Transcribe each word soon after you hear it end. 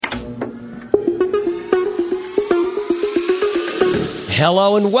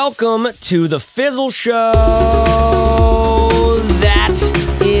Hello and welcome to the Fizzle Show. That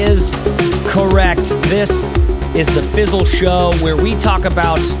is correct. This is the Fizzle Show, where we talk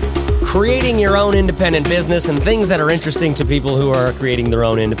about creating your own independent business and things that are interesting to people who are creating their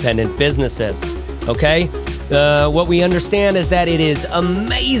own independent businesses. Okay? What we understand is that it is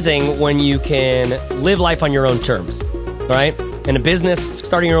amazing when you can live life on your own terms. All right? And a business,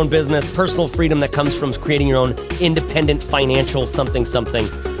 starting your own business, personal freedom that comes from creating your own independent financial something.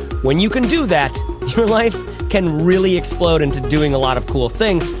 When you can do that, your life can really explode into doing a lot of cool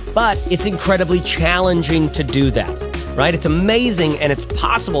things, but it's incredibly challenging to do that, right? It's amazing and it's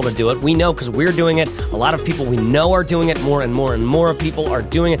possible to do it. We know because we're doing it. A lot of people we know are doing it. More and more people are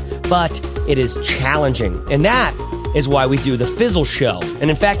doing it, but it is challenging. And that is why we do the Fizzle Show.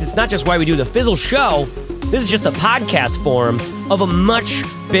 And in fact, it's not just why we do the Fizzle Show. This is just a podcast form of a much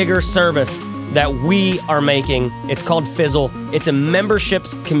bigger service that we are making. It's called Fizzle. It's a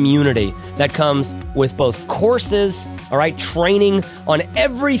memberships community that comes with both courses, all right, training on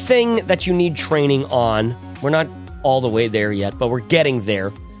everything that you need training on. We're not all the way there yet, but we're getting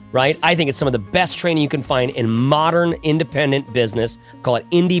there, right? I think it's some of the best training you can find in modern independent business. Call it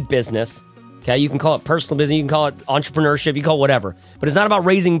indie business. Okay, you can call it personal business, you can call it entrepreneurship, you can call it whatever. But it's not about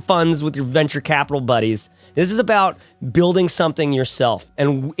raising funds with your venture capital buddies. This is about building something yourself.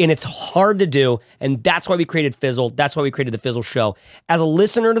 And it's hard to do, and that's why we created Fizzle. That's why we created the Fizzle Show. As a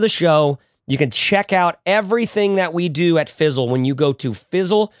listener to the show, you can check out everything that we do at Fizzle when you go to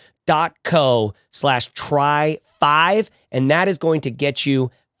fizzle.co/try5, and that is going to get you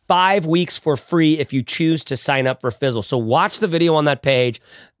 5 weeks for free if you choose to sign up for Fizzle. So watch the video on that page,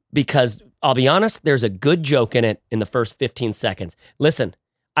 because I'll be honest, there's a good joke in it in the first 15 seconds. Listen,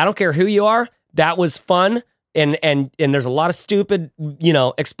 I don't care who you are. That was fun. And there's a lot of stupid,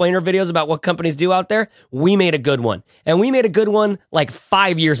 explainer videos about what companies do out there. We made a good one. And we made a good one like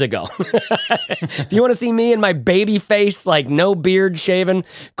 5 years ago. If you want to see me in my baby face, like no beard, shaven,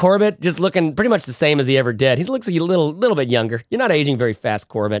 Corbett just looking pretty much the same as he ever did. He looks a little bit younger. You're not aging very fast,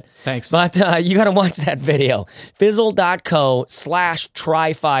 Corbett. Thanks. But you got to watch that video.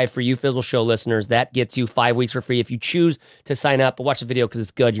 Fizzle.co/try5 for you Fizzle Show listeners. That gets you 5 weeks for free if you choose to sign up. But watch the video because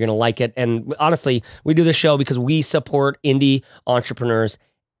it's good. You're going to like it. And honestly, we do the show because we support indie entrepreneurs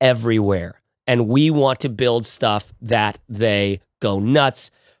everywhere. And we want to build stuff that they go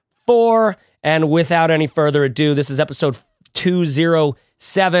nuts for. And without any further ado, this is episode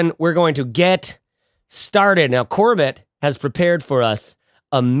 207. We're going to get started. Now, Corbett has prepared for us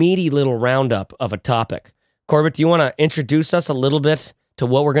a meaty little roundup of a topic. Corbett, do you want to introduce us a little bit to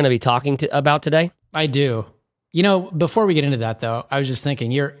what we're going to be talking about today? I do. Before we get into that, though, I was just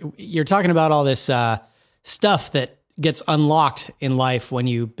thinking, you're talking about all this stuff that gets unlocked in life when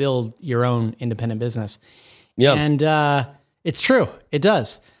you build your own independent business. Yeah. And it's true. It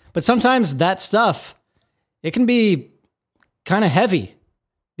does. But sometimes that stuff, it can be kind of heavy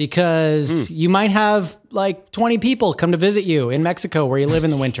because you might have like 20 people come to visit you in Mexico where you live in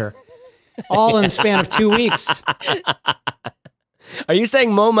the winter, all in the span of 2 weeks. Are you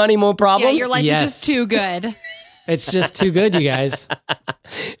saying more money, more problems? Yeah, your life is just too good. It's just too good, you guys.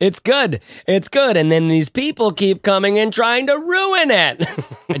 It's good. It's good. And then these people keep coming and trying to ruin it.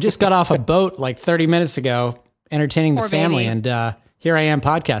 I just got off a boat like 30 minutes ago, entertaining the family, and here I am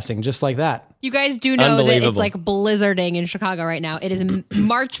podcasting just like that. You guys do know that it's like blizzarding in Chicago right now. It is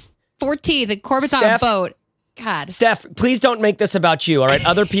March 14th, and Corbett's on a boat. God. Steph, please don't make this about you, all right?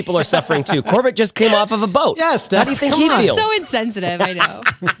 Other people are suffering too. Corbett just came off of a boat. Yeah, Steph. How do you think he feels? So insensitive, I know.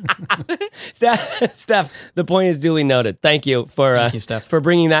 Steph, the point is duly noted. Thank you, Steph, for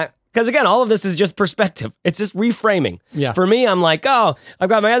bringing that. Because again, all of this is just perspective. It's just reframing. Yeah. For me, I'm like, oh, I've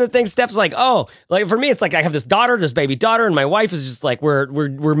got my other things. Steph's like, oh, like for me, it's like I have this baby daughter, and my wife is just like,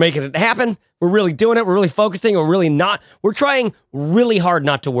 we're making it happen. We're really doing it. We're really focusing. We're trying really hard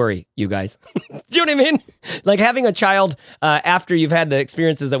not to worry, you guys. Do you know what I mean? Like having a child after you've had the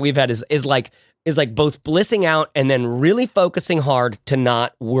experiences that we've had is like both blissing out and then really focusing hard to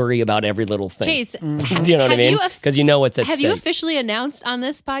not worry about every little thing. Chase, do you know what I mean? Because you know what's at stake. Have you officially announced on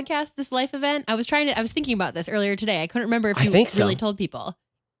this podcast this life event? I was thinking about this earlier today. I couldn't remember if you really told people.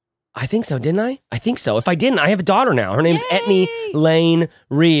 I think so, didn't I? I think so. If I didn't, I have a daughter now. Her name's Etney Lane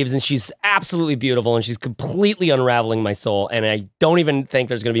Reeves, and she's absolutely beautiful, and she's completely unraveling my soul, and I don't even think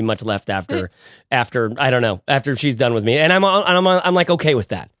there's going to be much left after I don't know, after she's done with me. And I'm like okay with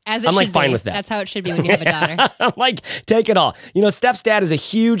that. As it I'm like should fine be. with that. That's how it should be when you have a daughter. I'm like, take it all. You know, Steph's dad is a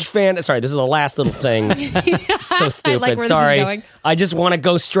huge fan. Sorry, this is the last little thing. So stupid. I like where Sorry. this is going. I just want to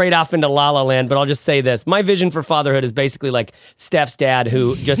go straight off into La La Land, but I'll just say this. My vision for fatherhood is basically like Steph's dad,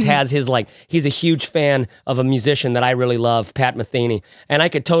 who just has his he's a huge fan of a musician that I really love, Pat Metheny. And I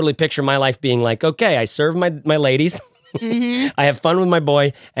could totally picture my life being like, okay, I serve my ladies. I have fun with my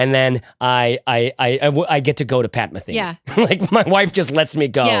boy, and then I get to go to Pat Metheny. Yeah. Like my wife just lets me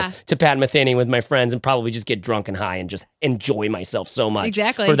go Yeah. to Pat Metheny with my friends and probably just get drunk and high and just enjoy myself so much.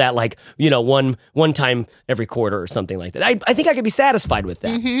 Exactly. For that, one time every quarter or something like that. I think I could be satisfied with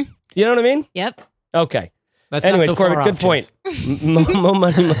that. You know what I mean? Yep. Okay. That's Anyways, not so far Corbett, good off, point. More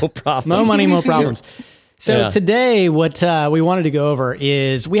money, more problems. More money, more problems. So Yeah. today, what we wanted to go over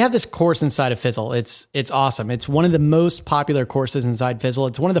is we have this course inside of Fizzle. It's awesome. It's one of the most popular courses inside Fizzle.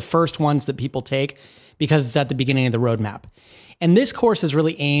 It's one of the first ones that people take because it's at the beginning of the roadmap. And this course is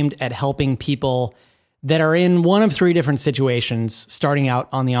really aimed at helping people that are in one of three different situations starting out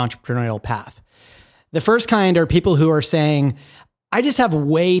on the entrepreneurial path. The first kind are people who are saying, I just have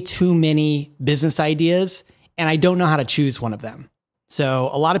way too many business ideas and I don't know how to choose one of them. So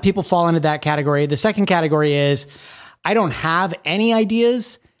a lot of people fall into that category. The second category is, I don't have any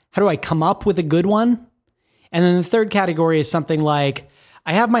ideas. How do I come up with a good one? And then the third category is something like,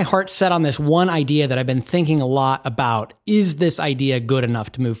 I have my heart set on this one idea that I've been thinking a lot about. Is this idea good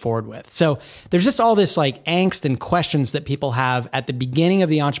enough to move forward with? So there's just all this angst and questions that people have at the beginning of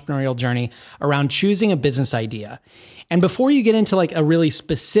the entrepreneurial journey around choosing a business idea. And before you get into a really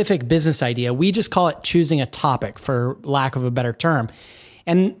specific business idea, we just call it choosing a topic, for lack of a better term.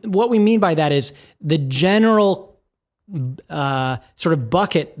 And what we mean by that is the general sort of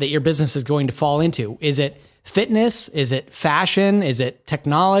bucket that your business is going to fall into. Is it fitness? Is it fashion? Is it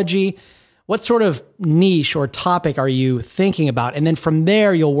technology? What sort of niche or topic are you thinking about? And then from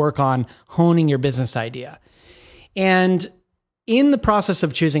there, you'll work on honing your business idea. And in the process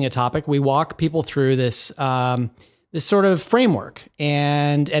of choosing a topic, we walk people through this sort of framework.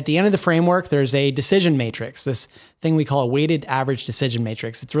 And at the end of the framework, there's a decision matrix, this thing we call a weighted average decision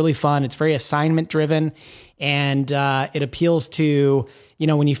matrix. It's really fun. It's very assignment driven. And it appeals to,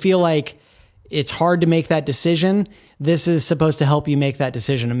 when you feel like it's hard to make that decision, this is supposed to help you make that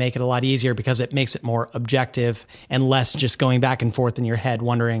decision and make it a lot easier because it makes it more objective and less just going back and forth in your head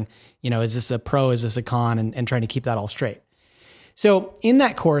wondering, is this a pro, is this a con, and trying to keep that all straight. So in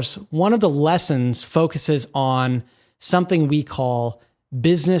that course, one of the lessons focuses on something we call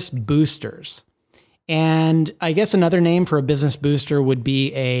business boosters. And I guess another name for a business booster would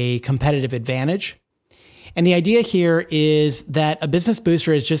be a competitive advantage. And the idea here is that a business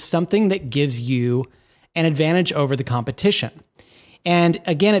booster is just something that gives you an advantage over the competition. And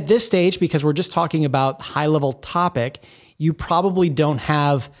again, at this stage, because we're just talking about high-level topic, you probably don't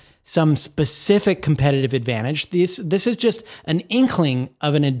have some specific competitive advantage. This is just an inkling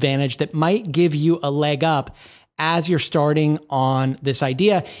of an advantage that might give you a leg up as you're starting on this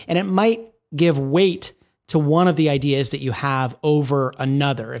idea. And it might give weight to one of the ideas that you have over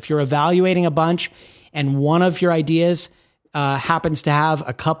another. If you're evaluating a bunch and one of your ideas happens to have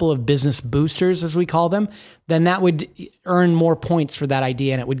a couple of business boosters, as we call them, then that would earn more points for that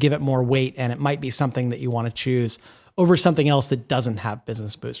idea and it would give it more weight, and it might be something that you want to choose over something else that doesn't have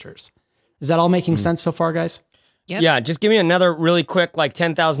business boosters. Is that all making sense so far, guys? Yep. Yeah, just give me another really quick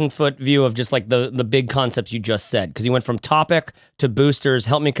 10,000 foot view of just the big concepts you just said, because you went from topic to boosters.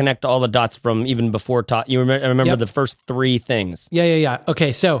 Help me connect all the dots from even before I remember the first three things. Yeah.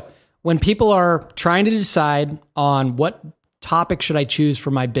 Okay, so when people are trying to decide on what topic should I choose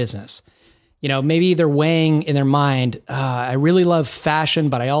for my business, maybe they're weighing in their mind, I really love fashion,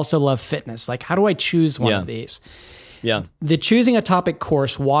 but I also love fitness. How do I choose one of these? Yeah. The Choosing a Topic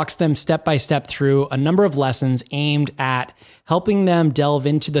course walks them step by step through a number of lessons aimed at helping them delve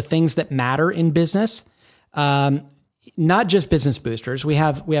into the things that matter in business, not just business boosters. We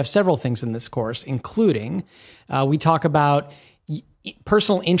have several things in this course, including we talk about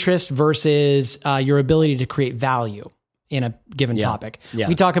personal interest versus your ability to create value in a given topic. Yeah.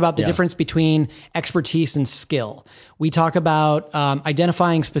 We talk about the difference between expertise and skill. We talk about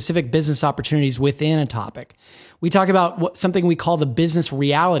identifying specific business opportunities within a topic. We talk about something we call the business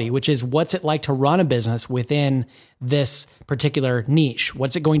reality, which is what's it like to run a business within this particular niche?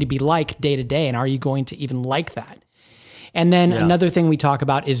 What's it going to be like day to day? And are you going to even like that? And then another thing we talk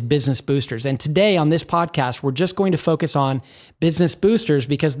about is business boosters. And today on this podcast, we're just going to focus on business boosters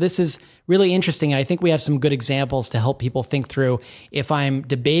because this is really interesting. And I think we have some good examples to help people think through, if I'm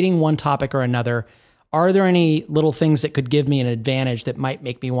debating one topic or another, are there any little things that could give me an advantage that might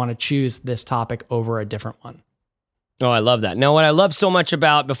make me want to choose this topic over a different one? Oh, I love that. Now, what I love so much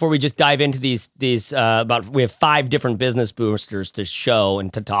about, before we just dive into these we have 5 different business boosters to show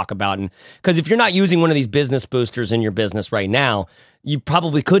and to talk about. And because if you're not using one of these business boosters in your business right now, you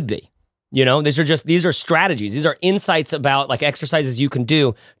probably could be. You know, these are strategies. These are insights about like exercises you can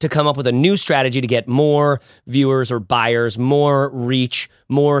do to come up with a new strategy to get more viewers or buyers, more reach,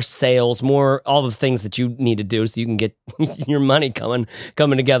 more sales, more all the things that you need to do so you can get your money coming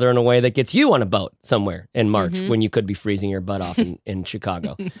together in a way that gets you on a boat somewhere in March when you could be freezing your butt off in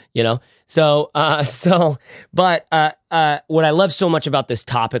Chicago, you know? But what I love so much about this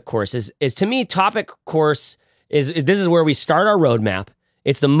topic course is to me, topic course is this is where we start our roadmap.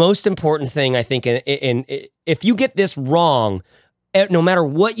 It's the most important thing, I think, in if you get this wrong, no matter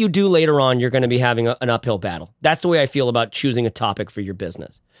what you do later on, you're going to be having an uphill battle. That's the way I feel about choosing a topic for your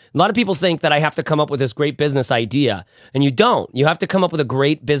business. A lot of people think that I have to come up with this great business idea, and you don't. You have to come up with a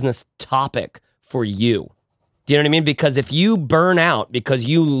great business topic for you. Do you know what I mean? Because if you burn out because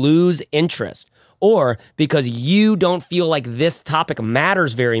you lose interest, or because you don't feel like this topic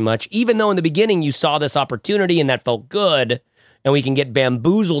matters very much, even though in the beginning you saw this opportunity and that felt good, and we can get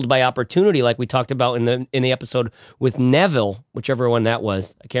bamboozled by opportunity, like we talked about in the episode with Neville, whichever one that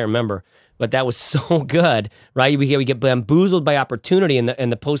was. I can't remember, but that was so good, right? We get bamboozled by opportunity and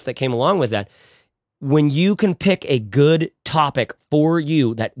the post that came along with that. When you can pick a good topic for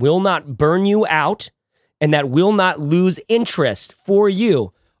you that will not burn you out and that will not lose interest for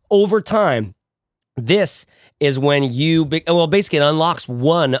you over time, this is when basically it unlocks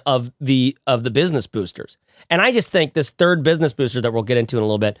one of the business boosters. And I just think this third business booster that we'll get into in a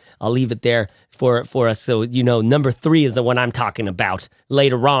little bit, I'll leave it there for us. So, you know, number 3 is the one I'm talking about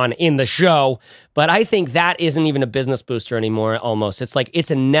later on in the show. But I think that isn't even a business booster anymore, almost. It's like it's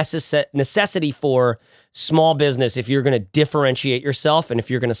a necessity for small business if you're going to differentiate yourself and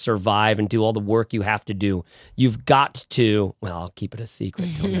if you're going to survive and do all the work you have to do. You've got to, well, I'll keep it a secret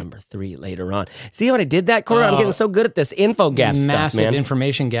till number 3 later on. See how I did that, Corey? I'm getting so good at this info gap stuff, man. Massive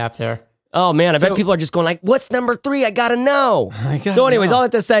information gap there. Oh, man, I bet people are just going like, what's number 3? I got to know. So anyways, all I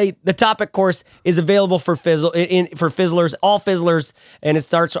have to say, the topic course is available for for Fizzlers, all Fizzlers, and it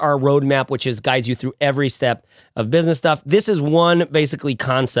starts our roadmap, which guides you through every step of business stuff. This is one basically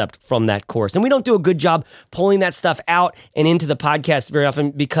concept from that course. And we don't do a good job pulling that stuff out and into the podcast very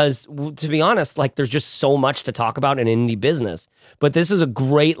often because, to be honest, like there's just so much to talk about in indie business. But this is a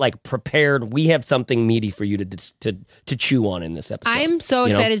great, like, prepared, we have something meaty for you to chew on in this episode. I'm so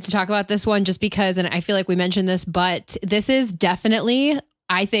excited to talk about this one just because, and I feel like we mentioned this, but this is definitely,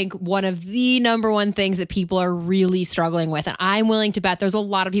 I think, one of the number one things that people are really struggling with. And I'm willing to bet there's a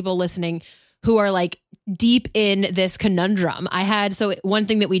lot of people listening who are like deep in this conundrum. So one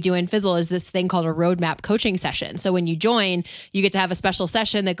thing that we do in Fizzle is this thing called a roadmap coaching session. So when you join, you get to have a special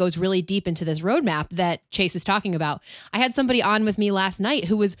session that goes really deep into this roadmap that Chase is talking about. I had somebody on with me last night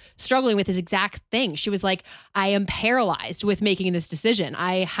who was struggling with this exact thing. She was like, I am paralyzed with making this decision.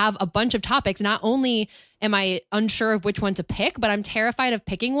 I have a bunch of topics. Not only am I unsure of which one to pick, but I'm terrified of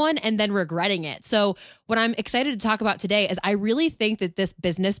picking one and then regretting it. So what I'm excited to talk about today is I really think that this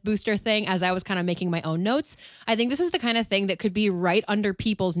business booster thing, as I was kind of making my own notes, I think this is the kind of thing that could be right under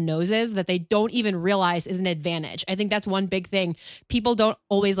people's noses that they don't even realize is an advantage. I think that's one big thing. People don't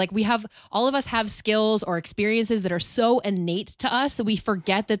always all of us have skills or experiences that are so innate to us, so we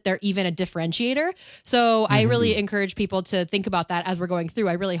forget that they're even a differentiator. So I really encourage people to think about that as we're going through.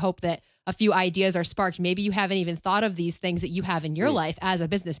 I really hope that a few ideas are sparked. Maybe you haven't even thought of these things that you have in your life as a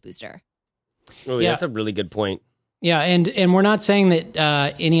business booster. Oh, yeah, that's a really good point. Yeah, and we're not saying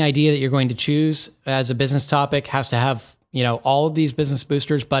that any idea that you're going to choose as a business topic has to have, all of these business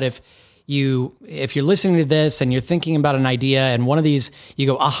boosters. But if you're listening to this and you're thinking about an idea and one of these, you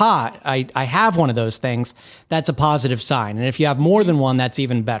go, aha, I have one of those things, that's a positive sign. And if you have more than one, that's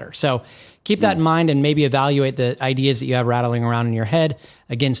even better. So keep that in mind and maybe evaluate the ideas that you have rattling around in your head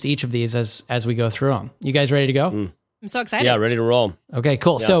against each of these as we go through them. You guys ready to go? I'm so excited. Yeah, ready to roll. Okay,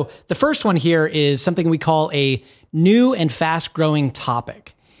 cool. Yeah. So the first one here is something we call a new and fast-growing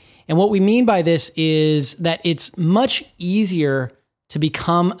topic. And what we mean by this is that it's much easier to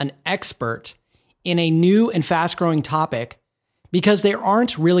become an expert in a new and fast-growing topic because there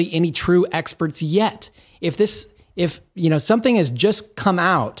aren't really any true experts yet. If something has just come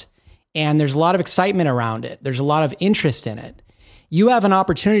out and there's a lot of excitement around it, there's a lot of interest in it, you have an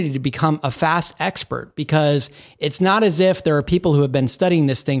opportunity to become a fast expert because it's not as if there are people who have been studying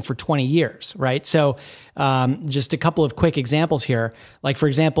this thing for 20 years, right? So just a couple of quick examples here. Like, for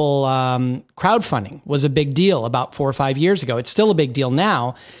example, crowdfunding was a big deal about 4 or 5 years ago. It's still a big deal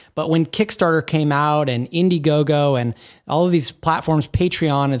now. But when Kickstarter came out and Indiegogo and all of these platforms,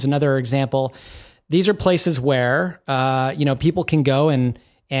 Patreon is another example, these are places where, people can go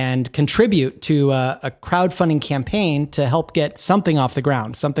and contribute to a crowdfunding campaign to help get something off the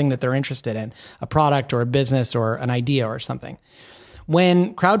ground, something that they're interested in, a product or a business or an idea or something.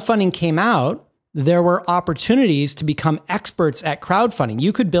 When crowdfunding came out, there were opportunities to become experts at crowdfunding.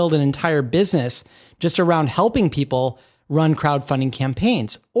 You could build an entire business just around helping people run crowdfunding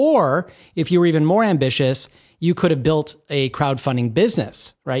campaigns. Or if you were even more ambitious, you could have built a crowdfunding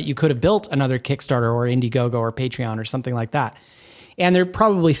business, right? You could have built another Kickstarter or Indiegogo or Patreon or something like that. And there are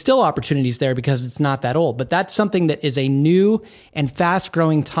probably still opportunities there because it's not that old, but that's something that is a new and fast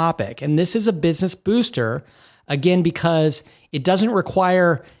growing topic. And this is a business booster, again, because it doesn't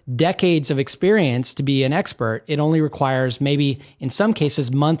require decades of experience to be an expert. It only requires maybe in some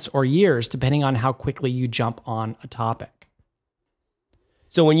cases months or years, depending on how quickly you jump on a topic.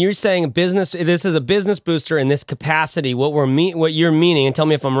 So when you're saying this is a business booster in this capacity, what you're meaning, and tell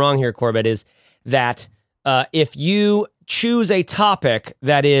me if I'm wrong here, Corbett, is that if you choose a topic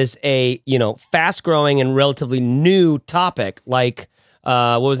that is a fast growing and relatively new topic, like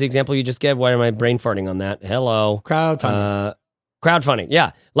what was the example you just gave? Why am I brain farting on that? Hello, crowdfunding.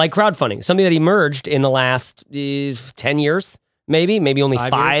 Yeah, like crowdfunding, something that emerged in the last 10 years, maybe only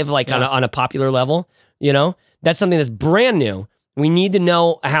 5 years, on a popular level. That's something that's brand new. We need to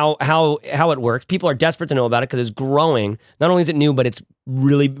know how it works. People are desperate to know about it because it's growing. Not only is it new, but it's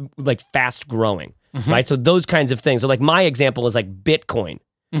really like fast growing, right? So those kinds of things. So like my example is like Bitcoin,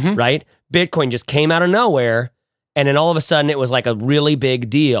 right? Bitcoin just came out of nowhere, and then all of a sudden it was like a really big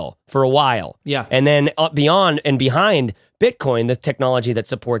deal for a while. Yeah. And then beyond and behind Bitcoin, the technology that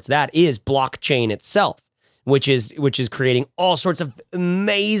supports that is blockchain itself, which is creating all sorts of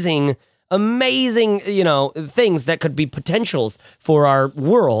amazing things that could be potentials for our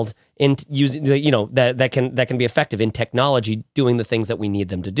world in using that can be effective in technology doing the things that we need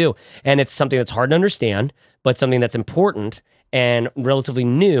them to do. And it's something that's hard to understand, but something that's important and relatively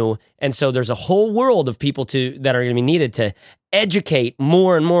new. And so there's a whole world of people that are going to be needed to educate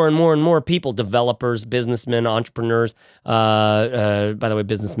more and more and more and more people, developers, businessmen, entrepreneurs. By the way,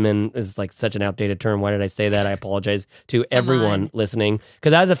 businessmen is like such an outdated term. Why did I say that? I apologize to everyone listening,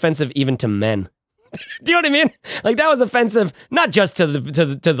 because that was offensive even to men. Do you know what I mean? Like that was offensive, not just to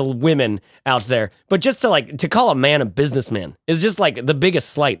the women out there, but just to call a man a businessman is just like the biggest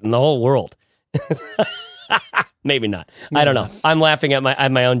slight in the whole world. Maybe not. I don't know. I'm laughing at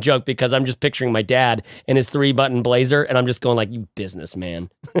my own joke because I'm just picturing my dad in his 3-button blazer, and I'm just going like, "You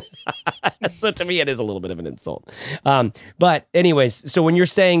businessman." So to me, it is a little bit of an insult. But anyways, so when you're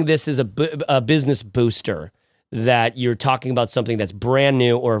saying this is a business booster, that you're talking about something that's brand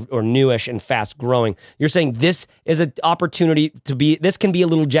new or newish and fast growing, you're saying this is an opportunity this can be a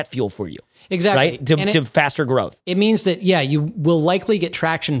little jet fuel for you. Exactly. Right? To faster growth. It means that, you will likely get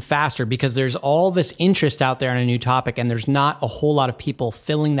traction faster because there's all this interest out there on a new topic, and there's not a whole lot of people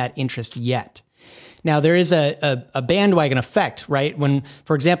filling that interest yet. Now, there is a bandwagon effect, right?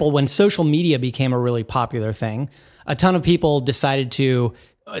 For example, when social media became a really popular thing, a ton of people decided to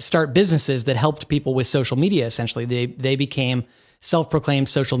start businesses that helped people with social media. Essentially, they became self-proclaimed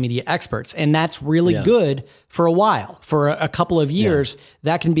social media experts, and that's really good for a while. For a couple of years,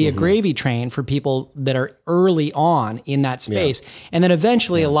 that can be a gravy train for people that are early on in that space. And then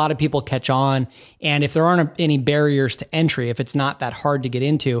eventually, a lot of people catch on. And if there aren't any barriers to entry, if it's not that hard to get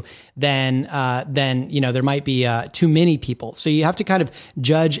into, then there might be too many people. So you have to kind of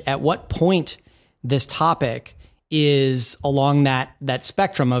judge at what point this topic is along that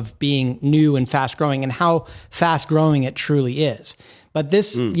spectrum of being new and fast growing, and how fast growing it truly is. But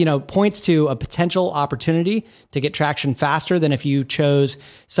this, points to a potential opportunity to get traction faster than if you chose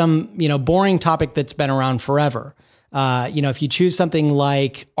some, boring topic that's been around forever. If you choose something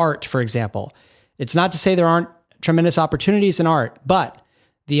like art, for example, it's not to say there aren't tremendous opportunities in art, but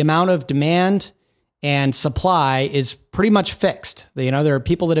the amount of demand and supply is pretty much fixed. There are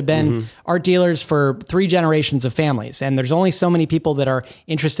people that have been art dealers for 3 generations of families, and there's only so many people that are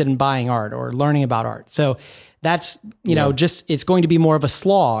interested in buying art or learning about art. So that's, it's going to be more of a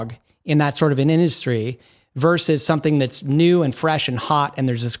slog in that sort of an industry versus something that's new and fresh and hot, and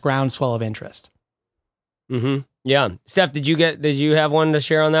there's this groundswell of interest. Yeah. Steph, did you have one to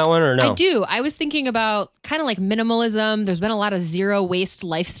share on that one or no? I do. I was thinking about kind of like minimalism. There's been a lot of zero waste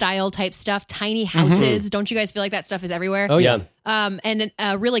lifestyle type stuff, tiny houses. Don't you guys feel like that stuff is everywhere? Oh yeah. And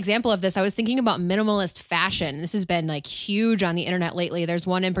a real example of this, I was thinking about minimalist fashion. This has been like huge on the internet lately. There's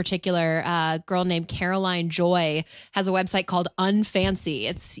one in particular, a girl named Caroline Joy has a website called Unfancy.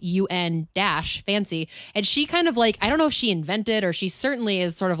 It's UN-fancy. And she kind of like, I don't know if she invented or she certainly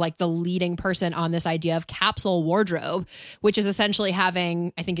is sort of like the leading person on this idea of capsule wardrobe, which is essentially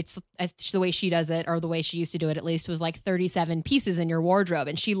having, I think it's the way she does it, or the way she used to do it at least, was like 37 pieces in your wardrobe.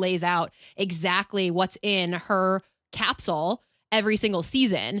 And she lays out exactly what's in her capsule every single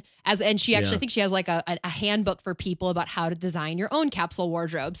season, and she actually, I think she has like a handbook for people about how to design your own capsule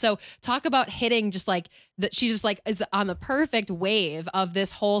wardrobe. So talk about hitting just like that. She's just like on the perfect wave of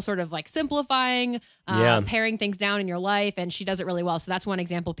this whole sort of like simplifying, paring things down in your life. And she does it really well. So that's one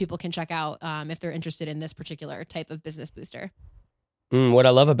example people can check out if they're interested in this particular type of business booster. What I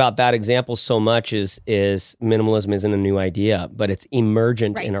love about that example so much is minimalism isn't a new idea, but it's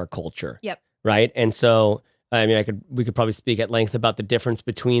emergent in our culture. Yep. Right. And so, I mean, we could probably speak at length about the difference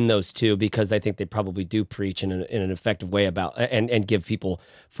between those two, because I think they probably do preach in an effective way about and give people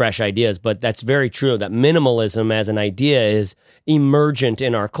fresh ideas. But that's very true that minimalism as an idea is emergent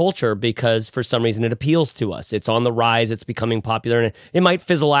in our culture because for some reason it appeals to us. It's on the rise. It's becoming popular, and it might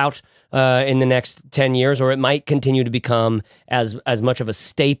fizzle out in the next 10 years, or it might continue to become as much of a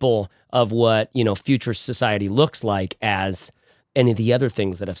staple of what, future society looks like as any of the other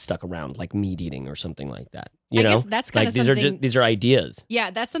things that have stuck around, like meat eating or something like that. I guess that's kind of something. These are ideas.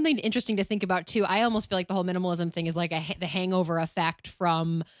 Yeah, that's something interesting to think about too. I almost feel like the whole minimalism thing is like the hangover effect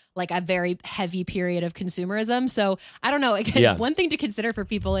from like a very heavy period of consumerism. So I don't know. Again, one thing to consider for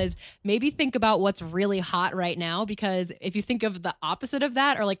people is maybe think about what's really hot right now, because if you think of the opposite of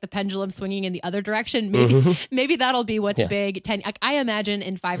that, or like the pendulum swinging in the other direction, maybe that'll be what's big. I imagine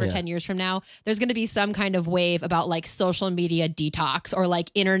in 5 or 10 years from now, there's going to be some kind of wave about like social media detox or like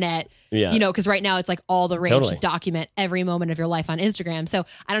internet, because right now it's like all the rage to document every moment of your life on Instagram. So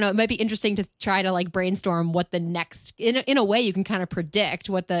I don't know. It might be interesting to try to like brainstorm what the next, in a way you can kind of predict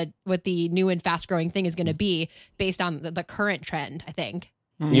what the new and fast growing thing is going to be based on the current trend, I think.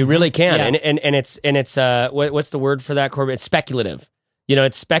 You really can. And it's what's the word for that, Corbett? It's speculative.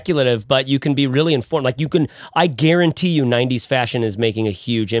 It's speculative, but you can be really informed. Like I guarantee you 90s fashion is making a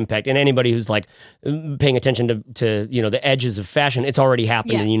huge impact. And anybody who's like paying attention to the edges of fashion, it's already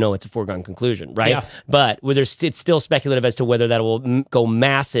happened and it's a foregone conclusion, right? Yeah. But it's still speculative as to whether that will go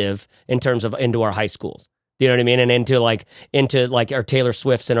massive in terms of into our high schools. You know what I mean? And into like our Taylor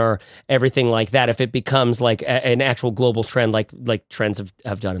Swifts and our everything like that, if it becomes like an actual global trend, like trends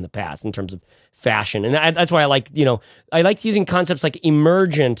have done in the past in terms of fashion. And that's why I like using concepts like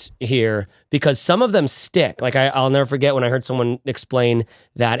emergent here, because some of them stick. Like I'll never forget when I heard someone explain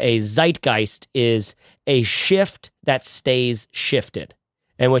that a zeitgeist is a shift that stays shifted.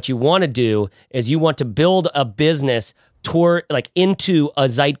 And what you want to do is you want to build a business into a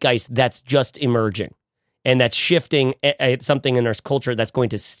zeitgeist that's just emerging. And that's shifting something in our culture that's going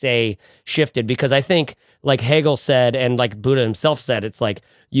to stay shifted. Because I think, like Hegel said, and like Buddha himself said, it's like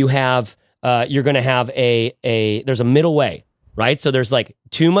you're going to have there's a middle way, right? So there's like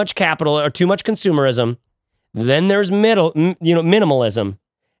too much capital or too much consumerism. Then there's minimalism.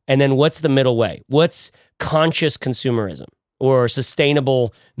 And then what's the middle way? What's conscious consumerism? Or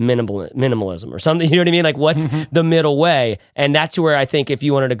sustainable minimalism or something, you know what I mean? Like what's the middle way? And that's where I think if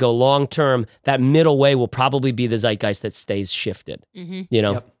you wanted to go long-term, that middle way will probably be the zeitgeist that stays shifted,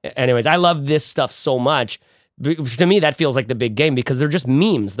 Anyways, I love this stuff so much. To me, that feels like the big game because they're just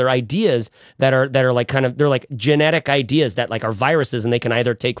memes. They're ideas that are like they're like genetic ideas that like are viruses and they can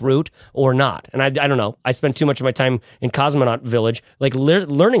either take root or not. And I don't know. I spend too much of my time in Cosmonaut Village, like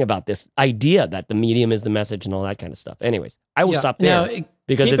learning about this idea that the medium is the message and all that kind of stuff. Anyways, I will stop there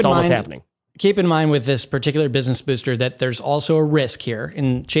because it's almost happening. Keep in mind with this particular business booster that there's also a risk here.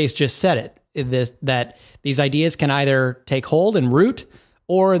 And Chase just said it, that these ideas can either take hold and root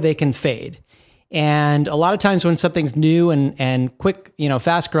or they can fade. And a lot of times when something's new and quick,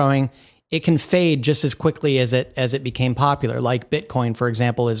 fast growing, it can fade just as quickly as it became popular. Like Bitcoin, for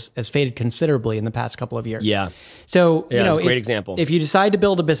example, has faded considerably in the past couple of years. Yeah. So, it's a great example. If you decide to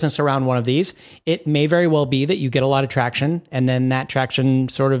build a business around one of these, it may very well be that you get a lot of traction and then that traction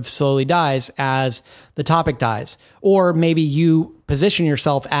sort of slowly dies as the topic dies. Or maybe you position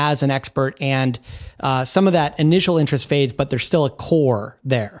yourself as an expert and some of that initial interest fades, but there's still a core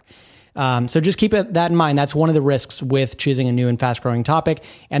there. So just keep that in mind. That's one of the risks with choosing a new and fast growing topic.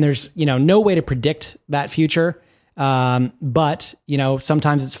 And there's, no way to predict that future. But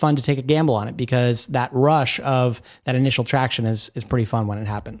sometimes it's fun to take a gamble on it because that rush of that initial traction is pretty fun when it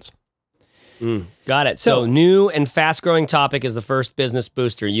happens. Got it. So new and fast growing topic is the first business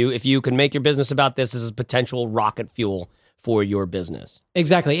booster. If you can make your business about this is potential rocket fuel for your business.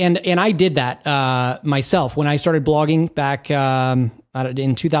 Exactly. And I did that myself. When I started blogging back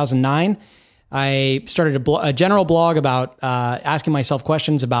in 2009, I started a general blog about asking myself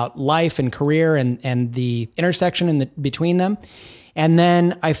questions about life and career and the intersection between them. And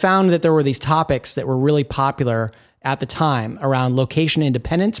then I found that there were these topics that were really popular at the time around location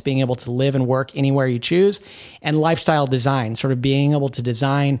independence, being able to live and work anywhere you choose, and lifestyle design, sort of being able to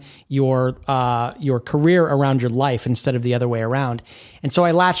design your career around your life instead of the other way around. And so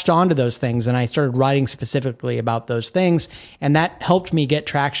I latched onto those things and I started writing specifically about those things, and that helped me get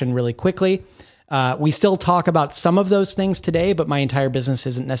traction really quickly. We still talk about some of those things today, but my entire business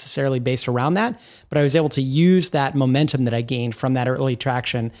isn't necessarily based around that. But I was able to use that momentum that I gained from that early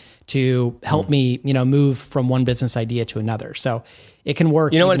traction to help me, move from one business idea to another. So it can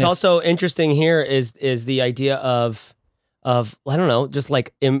work. What's also interesting here is the idea of I don't know, just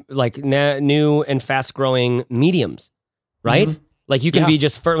like new and fast growing mediums, right? Mm-hmm. Like you can be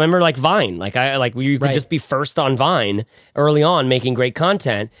just remember like Vine, you could just be first on Vine early on making great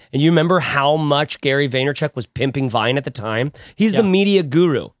content. And you remember how much Gary Vaynerchuk was pimping Vine at the time? He's the media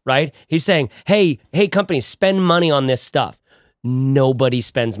guru, right? He's saying, hey, companies, spend money on this stuff. Nobody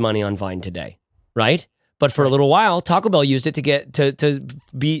spends money on Vine today, right? But for a little while, Taco Bell used it to get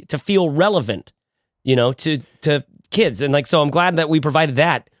to feel relevant, to kids. And so I'm glad that we provided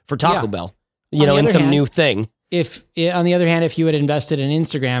that for Taco Bell, in some new thing. If, on the other hand, if you had invested in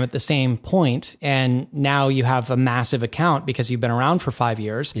Instagram at the same point and now you have a massive account because you've been around for 5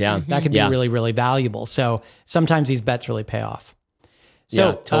 years, that could be really, really valuable. So sometimes these bets really pay off.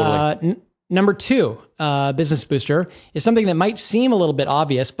 So totally. Number 2, business booster is something that might seem a little bit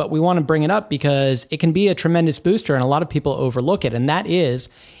obvious, but we want to bring it up because it can be a tremendous booster and a lot of people overlook it. And that is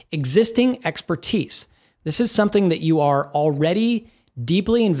existing expertise. This is something that you are already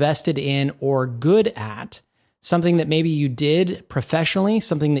deeply invested in or good at. Something that maybe you did professionally,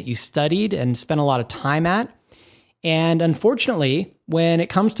 something that you studied and spent a lot of time at. And unfortunately, when it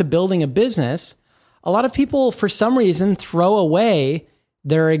comes to building a business, a lot of people, for some reason, throw away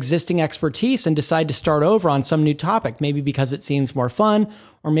their existing expertise and decide to start over on some new topic, maybe because it seems more fun,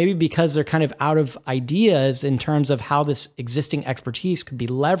 or maybe because they're kind of out of ideas in terms of how this existing expertise could be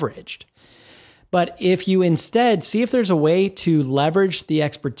leveraged. But if you instead see if there's a way to leverage the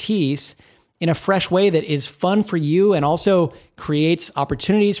expertise in a fresh way that is fun for you and also creates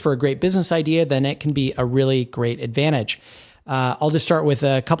opportunities for a great business idea, then it can be a really great advantage. I'll just start with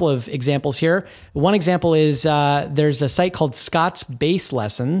a couple of examples here. One example is there's a site called Scott's Bass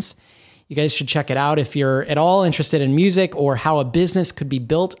Lessons. You guys should check it out if you're at all interested in music or how a business could be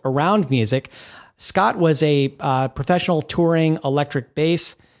built around music. Scott was a professional touring electric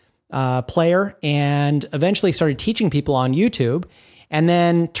bass player and eventually started teaching people on YouTube. And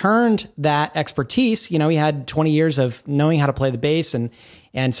then turned that expertise, he had 20 years of knowing how to play the bass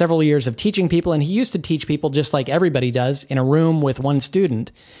and several years of teaching people. And he used to teach people just like everybody does in a room with one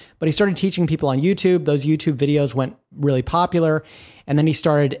student. But he started teaching people on YouTube. Those YouTube videos went really popular. And then he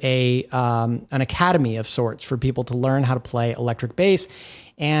started an academy of sorts for people to learn how to play electric bass.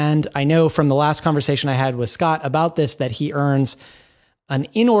 And I know from the last conversation I had with Scott about this that he earns an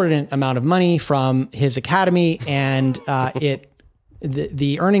inordinate amount of money from his academy, and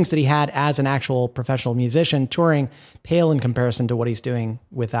the earnings that he had as an actual professional musician touring pale in comparison to what he's doing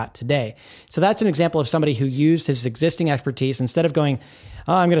with that today. So that's an example of somebody who used his existing expertise. Instead of going,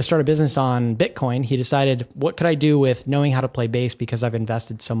 I'm going to start a business on Bitcoin, he decided, what could I do with knowing how to play bass because I've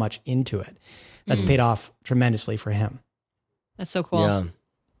invested so much into it? That's paid off tremendously for him. That's so cool.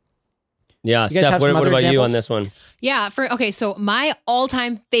 Yeah, Steph, what about examples? You on this one? Yeah, so my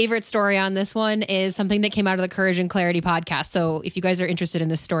all-time favorite story on this one is something that came out of the Courage and Clarity podcast. So if you guys are interested in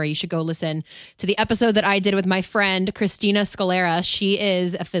this story, you should go listen to the episode that I did with my friend, Christina Scalera. She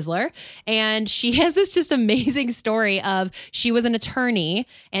is a Fizzler, and she has this just amazing story of she was an attorney,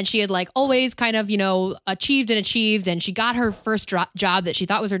 and she had always kind of, achieved, and she got her first job that she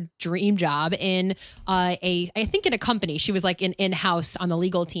thought was her dream job in I think in a company. She was in-house on the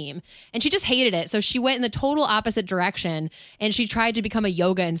legal team, and she just hated it. So she went in the total opposite direction and she tried to become a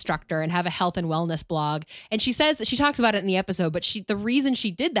yoga instructor and have a health and wellness blog. And she talks about it in the episode, but the reason she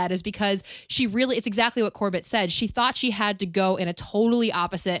did that is because it's exactly what Corbett said. She thought she had to go in a totally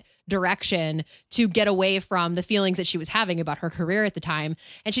opposite direction to get away from the feelings that she was having about her career at the time.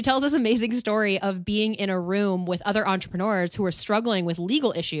 And she tells this amazing story of being in a room with other entrepreneurs who were struggling with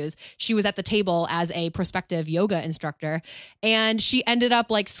legal issues. She was at the table as a prospective yoga instructor, and she ended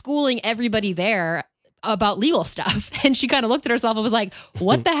up schooling everybody there about legal stuff. And she kind of looked at herself and was like,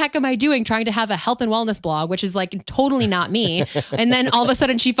 what the heck am I doing trying to have a health and wellness blog, which is like totally not me. And then all of a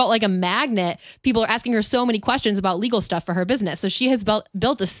sudden she felt like a magnet. People are asking her so many questions about legal stuff for her business. So she has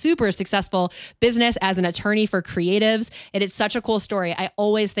built a super successful business as an attorney for creatives. And it's such a cool story. I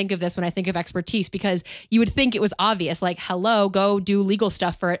always think of this when I think of expertise, because you would think it was obvious, like, hello, go do legal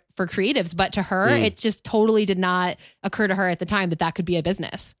stuff for creatives. But to her, it just totally did not occur to her at the time that that could be a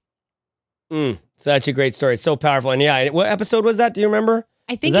business. Such a great story. So powerful. And yeah, what episode was that? Do you remember?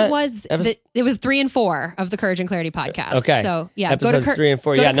 I think it was 3 and 4 of the Courage and Clarity podcast. Okay. So yeah, episodes 3 and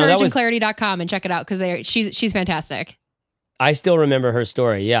 4. Go yeah, to no, that was courageandclarity.com and check it out, because she's fantastic. I still remember her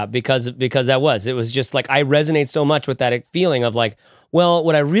story. Yeah, because it was just like, I resonate so much with that feeling of like, well,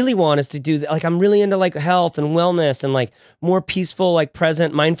 what I really want is to do, like, I'm really into like health and wellness and like more peaceful, like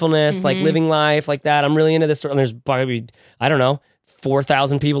present mindfulness, like living life like that. I'm really into this. And there's probably, I don't know,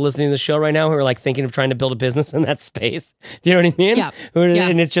 4,000 people listening to the show right now who are like thinking of trying to build a business in that space. Do you know what I mean? Yeah.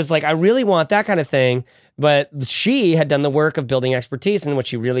 And it's just like, I really want that kind of thing. But she had done the work of building expertise, and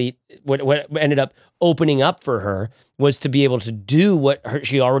what ended up opening up for her was to be able to do what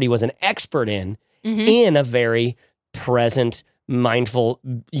she already was an expert in a very present, mindful,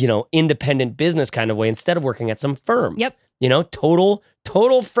 independent business kind of way, instead of working at some firm. Yep.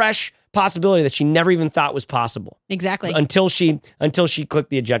 Total fresh possibility that she never even thought was possible. Exactly. Until she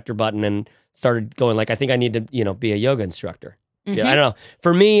clicked the ejector button and started going like, I think I need to, be a yoga instructor. Yeah, I don't know.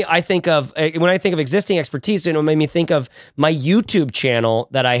 For me, I think of, when I think of existing expertise, it made me think of my YouTube channel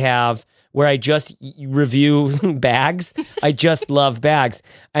that I have, where I just review bags. I just love bags.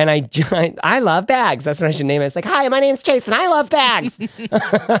 And I love bags. That's what I should name it. It's like, hi, my name's Chase and I love bags.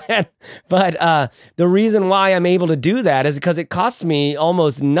 But the reason why I'm able to do that is because it costs me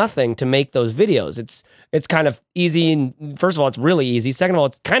almost nothing to make those videos. It's kind of easy. And first of all, it's really easy. Second of all,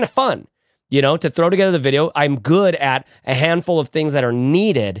 it's kind of fun. To throw together the video. I'm good at a handful of things that are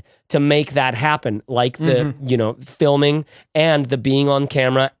needed to make that happen, like the, filming and the being on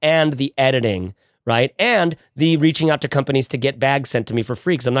camera and the editing, right? And the reaching out to companies to get bags sent to me for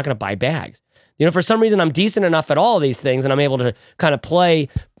free, because I'm not going to buy bags. For some reason, I'm decent enough at all of these things, and I'm able to kind of play.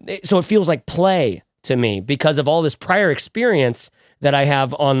 So it feels like play to me because of all this prior experience that I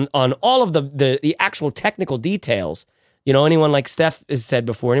have on all of the actual technical details. Anyone, like Steph has said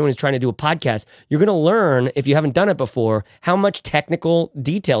before, anyone who's trying to do a podcast, you're going to learn, if you haven't done it before, how much technical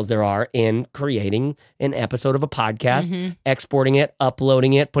details there are in creating an episode of a podcast, exporting it,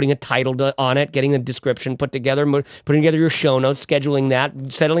 uploading it, putting a title on it, getting the description put together, putting together your show notes, scheduling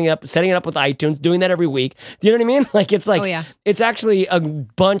that, setting it up with iTunes, doing that every week. Do you know what I mean? Like, it's like, it's actually a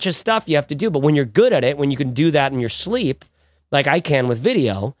bunch of stuff you have to do. But when you're good at it, when you can do that in your sleep, like I can with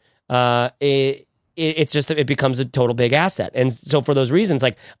video, it becomes a total big asset. And so for those reasons,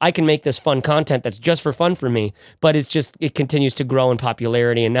 like, I can make this fun content that's just for fun for me, but it continues to grow in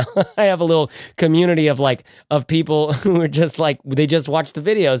popularity. And now I have a little community of people who are just like, they just watch the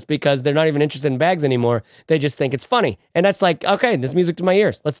videos because they're not even interested in bags anymore. They just think it's funny. And that's like, okay, this music to my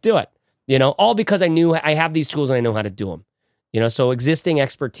ears. Let's do it. All because I knew I have these tools and I know how to do them. So existing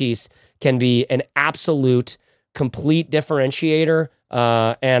expertise can be an absolute complete differentiator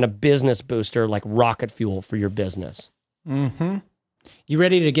and a business booster, like rocket fuel for your business. You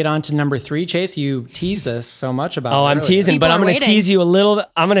ready to get on to number 3, Chase? You teased us so much about. Oh, I'm earlier. teasing, People but I'm going waiting. to tease you a little.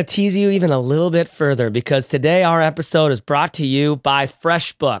 I'm going to tease you even a little bit further, because today our episode is brought to you by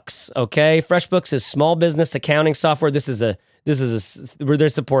FreshBooks. Okay, FreshBooks is small business accounting software. They're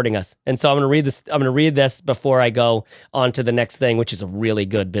supporting us, and so I'm going to read this. I'm going to read this before I go on to the next thing, which is a really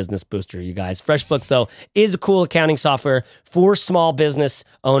good business booster, you guys. FreshBooks, though, is a cool accounting software for small business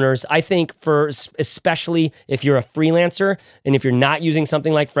owners. I think especially if you're a freelancer and if you're not using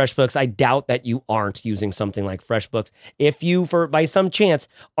something like FreshBooks, I doubt that you aren't using something like FreshBooks. If you, by some chance,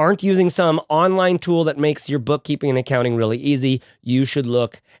 aren't using some online tool that makes your bookkeeping and accounting really easy, you should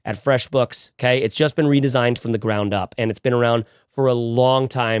look at FreshBooks. Okay, it's just been redesigned from the ground up, and it's been around for a long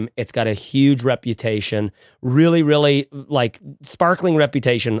time. It's got a huge reputation, really, really like sparkling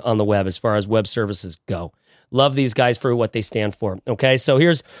reputation on the web as far as web services go. Love these guys for what they stand for. Okay, so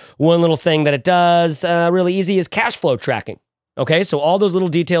here's one little thing that it does really easy is cash flow tracking. Okay, so all those little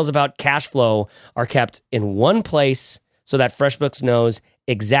details about cash flow are kept in one place so that FreshBooks knows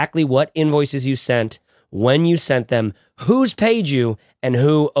exactly what invoices you sent, when you sent them, who's paid you, and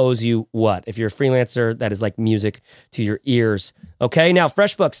who owes you what. If you're a freelancer, that is like music to your ears. Okay, now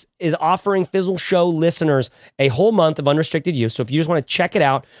FreshBooks is offering Fizzle Show listeners a whole month of unrestricted use. So if you just want to check it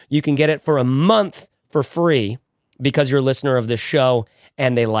out, you can get it for a month for free because you're a listener of this show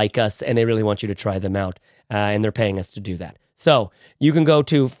and they like us and they really want you to try them out. And they're paying us to do that. So you can go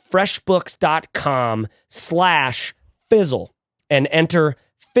to freshbooks.com/fizzle and enter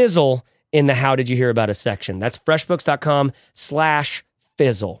Fizzle in the How Did You Hear About Us section. That's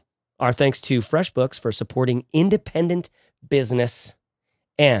freshbooks.com/fizzle. Our thanks to FreshBooks for supporting independent business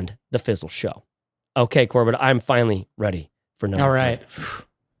and the Fizzle Show. Okay, Corbett, I'm finally ready for number All right. 3.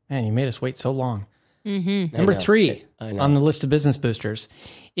 Man, you made us wait so long. Mm-hmm. Number 3 on the list of business boosters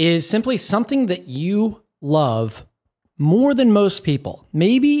is simply something that you love more than most people,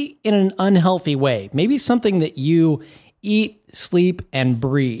 maybe in an unhealthy way, maybe something that you eat, sleep, and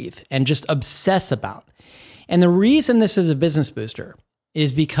breathe and just obsess about. And the reason this is a business booster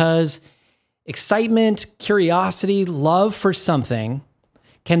is because excitement, curiosity, love for something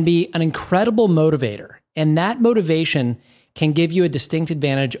can be an incredible motivator. And that motivation can give you a distinct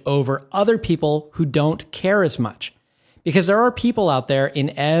advantage over other people who don't care as much. Because there are people out there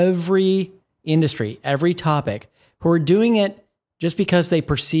in every industry, every topic, who are doing it just because they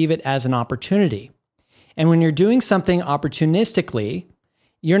perceive it as an opportunity. And when you're doing something opportunistically,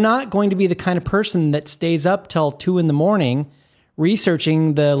 you're not going to be the kind of person that stays up till 2 a.m.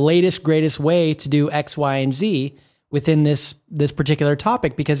 researching the latest, greatest way to do X, Y, and Z within this particular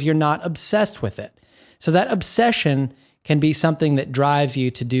topic because you're not obsessed with it. So that obsession can be something that drives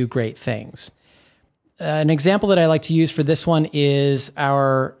you to do great things. An example that I like to use for this one is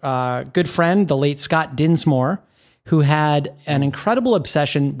our good friend, the late Scott Dinsmore, who had an incredible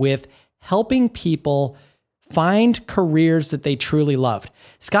obsession with helping people find careers that they truly loved.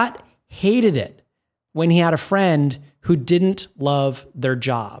 Scott hated it when he had a friend who didn't love their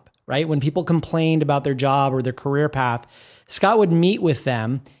job, right? When people complained about their job or their career path, Scott would meet with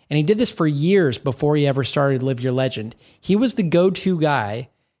them, and he did this for years before he ever started Live Your Legend. He was the go-to guy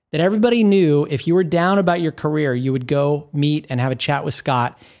that everybody knew if you were down about your career, you would go meet and have a chat with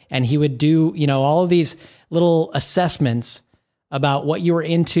Scott, and he would do, all of these little assessments about what you were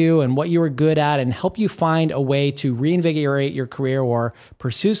into and what you were good at and help you find a way to reinvigorate your career or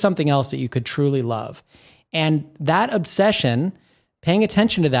pursue something else that you could truly love. And that obsession, paying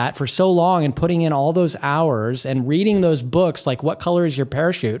attention to that for so long and putting in all those hours and reading those books like What Color Is Your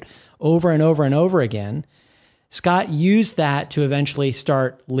Parachute over and over and over again, Scott used that to eventually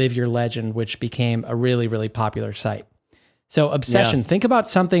start Live Your Legend, which became a really, really popular site. So obsession, think about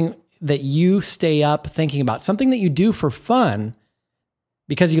something that you stay up thinking about, something that you do for fun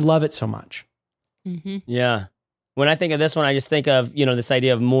because you love it so much. Mm-hmm. Yeah. When I think of this one, I just think of, this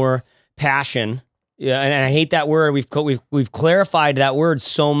idea of more passion. Yeah, and I hate that word. We've clarified that word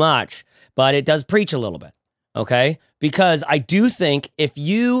so much, but it does preach a little bit, okay? Because I do think if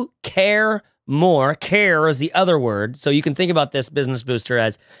you care more, care is the other word, so you can think about this business booster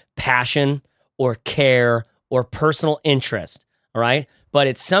as passion or care or personal interest, all right? But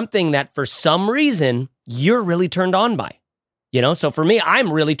it's something that for some reason you're really turned on by. So for me, I'm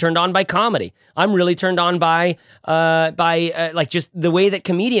really turned on by comedy. I'm really turned on by just the way that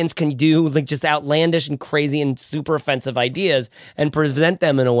comedians can do like just outlandish and crazy and super offensive ideas and present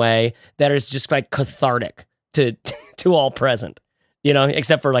them in a way that is just like cathartic to all present,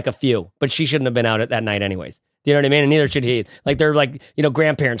 except for like a few. But she shouldn't have been out at that night anyways. You know what I mean? And neither should he. Like they're like,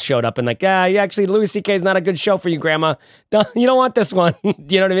 grandparents showed up and like, actually Louis C.K. is not a good show for you, Grandma. You don't want this one.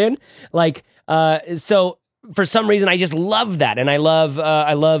 You know what I mean? Like, so for some reason, I just love that. And I love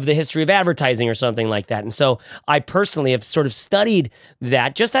the history of advertising or something like that. And so I personally have sort of studied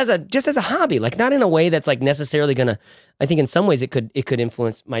that just as a hobby, like not in a way that's like necessarily gonna, I think in some ways it could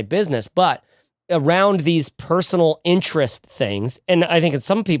influence my business, but around these personal interest things. And I think it's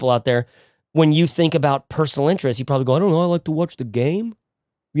some people out there, when you think about personal interest, you probably go, I don't know, I like to watch the game.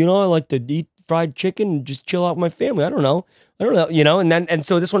 I like to eat fried chicken and just chill out with my family. I don't know, and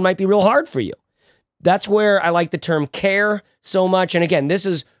so this one might be real hard for you. That's where I like the term care so much. And again, this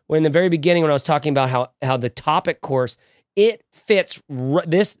is when in the very beginning when I was talking about how the topic course, it fits.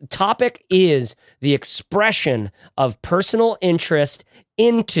 This topic is the expression of personal interest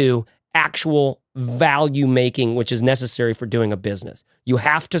into actual value making, which is necessary for doing a business. You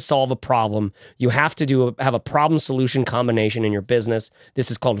have to solve a problem. You have to have a problem solution combination in your business.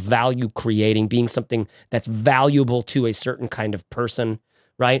 This is called value creating, being something that's valuable to a certain kind of person,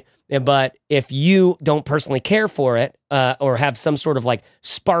 right? But if you don't personally care for it or have some sort of like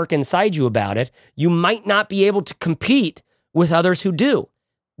spark inside you about it, you might not be able to compete with others who do.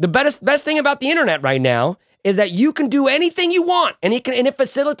 The best thing about the internet right now is that you can do anything you want, and it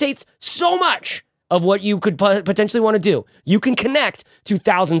facilitates so much of what you could potentially want to do. You can connect to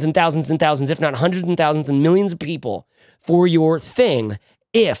thousands and thousands and thousands, if not hundreds and thousands and millions of people for your thing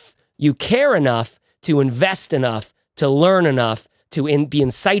if you care enough to invest enough, to learn enough, to be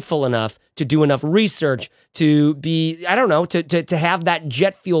insightful enough, to do enough research, to be, I don't know, to have that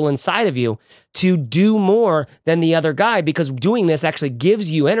jet fuel inside of you to do more than the other guy, because doing this actually gives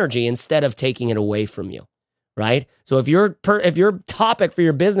you energy instead of taking it away from you, right? So if your topic for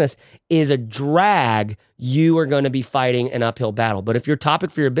your business is a drag, you are going to be fighting an uphill battle. But if your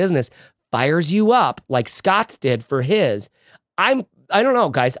topic for your business fires you up like Scott's did for his, I don't know,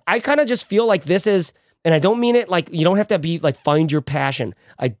 guys. I kind of just feel like this is, and I don't mean it like you don't have to be like find your passion.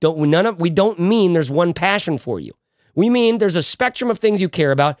 We don't mean there's one passion for you. We mean there's a spectrum of things you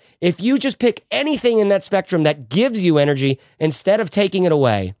care about. If you just pick anything in that spectrum that gives you energy instead of taking it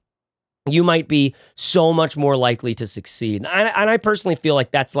away, you might be so much more likely to succeed. And I personally feel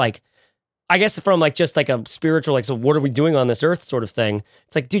like that's like, I guess from like just like a spiritual, like, so what are we doing on this earth sort of thing?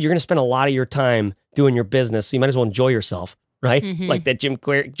 It's like, dude, you're going to spend a lot of your time doing your business, so you might as well enjoy yourself. Right? Mm-hmm. Like that Jim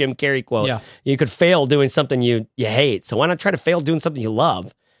Carrey quote. Yeah. You could fail doing something you hate. So why not try to fail doing something you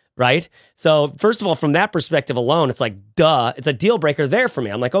love? Right? So first of all, from that perspective alone, it's like, duh, it's a deal breaker there for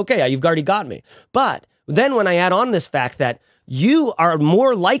me. I'm like, okay, you've already got me. But then when I add on this fact that you are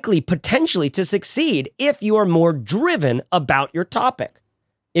more likely potentially to succeed if you are more driven about your topic,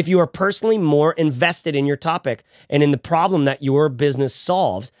 if you are personally more invested in your topic and in the problem that your business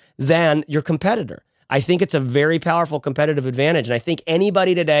solves than your competitor. I think it's a very powerful competitive advantage. And I think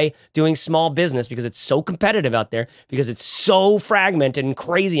anybody today doing small business, because it's so competitive out there, because it's so fragmented and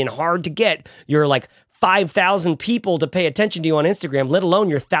crazy and hard to get your like 5,000 people to pay attention to you on Instagram, let alone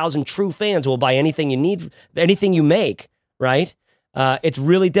your 1,000 true fans who will buy anything you need, anything you make, right? It's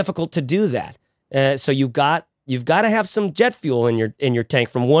really difficult to do that. So you've got to have some jet fuel in your tank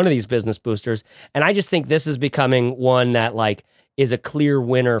from one of these business boosters. And I just think this is becoming one that like is a clear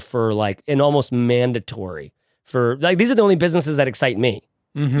winner for like an almost mandatory for like, these are the only businesses that excite me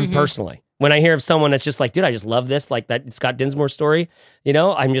personally. When I hear of someone that's just like, dude, I just love this, like that Scott Dinsmore story, you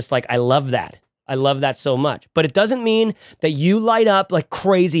know, I'm just like, I love that. I love that so much. But it doesn't mean that you light up like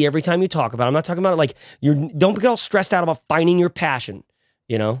crazy every time you talk about it. I'm not talking about it like don't get all stressed out about finding your passion,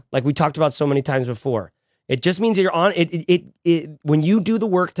 you know, like we talked about so many times before. It just means that you're on it. When you do the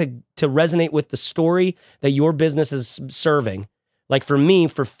work to resonate with the story that your business is serving. Like for me,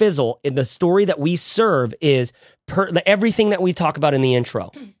 for Fizzle, the story that we serve is everything that we talk about in the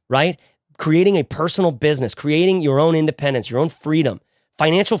intro, right? Creating a personal business, creating your own independence, your own freedom,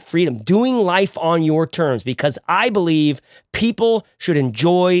 financial freedom, doing life on your terms, because I believe people should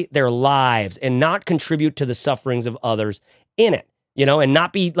enjoy their lives and not contribute to the sufferings of others in it, you know, and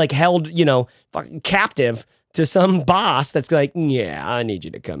not be like held, you know, fucking captive to some boss that's like, yeah, I need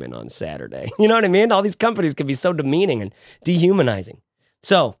you to come in on Saturday. You know what I mean? All these companies can be so demeaning and dehumanizing.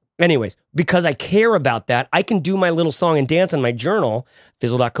 So anyways, because I care about that, I can do my little song and dance on my journal,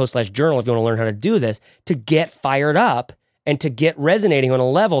 fizzle.co/journal, if you want to learn how to do this, to get fired up and to get resonating on a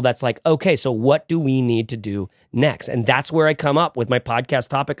level that's like, okay, so what do we need to do next? And that's where I come up with my podcast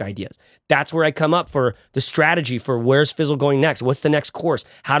topic ideas. That's where I come up for the strategy for where's Fizzle going next? What's the next course?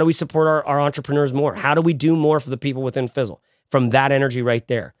 How do we support our entrepreneurs more? How do we do more for the people within Fizzle? From that energy right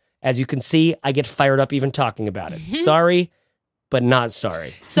there. As you can see, I get fired up even talking about it. Sorry, but not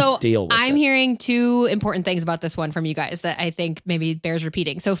sorry. So Deal with I'm it. hearing two important things about this one from you guys that I think maybe bears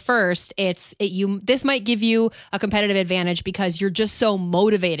repeating. So first, this might give you a competitive advantage because you're just so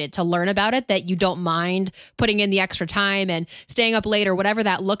motivated to learn about it that you don't mind putting in the extra time and staying up late or whatever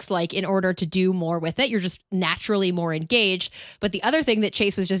that looks like in order to do more with it. You're just naturally more engaged. But the other thing that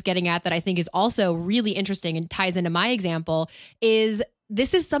Chase was just getting at that I think is also really interesting and ties into my example is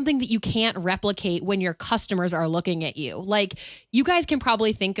this is something that you can't replicate when your customers are looking at you. Like, you guys can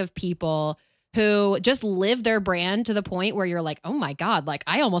probably think of people who just live their brand to the point where you're like, oh my God, like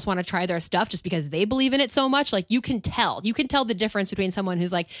I almost want to try their stuff just because they believe in it so much. Like you can tell the difference between someone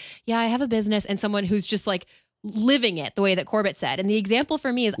who's like, yeah, I have a business, and someone who's just like living it the way that Corbett said. And the example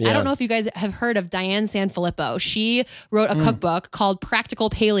for me is, I don't know if you guys have heard of Diane Sanfilippo. She wrote a cookbook called Practical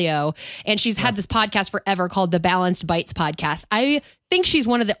Paleo, and she's had this podcast forever called the Balanced Bites podcast. I think she's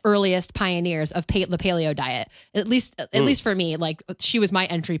one of the earliest pioneers of the paleo diet, at least for me. Like, she was my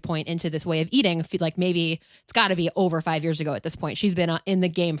entry point into this way of eating. Like, maybe it's got to be over 5 years ago at this point. She's been in the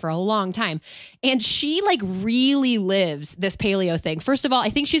game for a long time, and she like really lives this paleo thing. First of all, I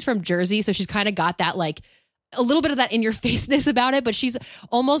think she's from Jersey, so she's kind of got that like a little bit of that in your faceness about it, but she's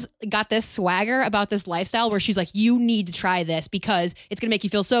almost got this swagger about this lifestyle where she's like, you need to try this because it's going to make you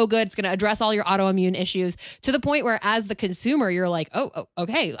feel so good. It's going to address all your autoimmune issues, to the point where as the consumer, you're like, oh,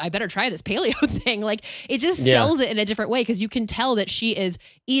 okay, I better try this paleo thing. Like, it just sells it in a different way because you can tell that she is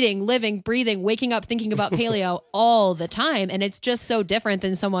eating, living, breathing, waking up, thinking about paleo all the time. And it's just so different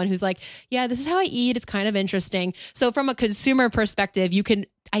than someone who's like, yeah, this is how I eat. It's kind of interesting. So from a consumer perspective,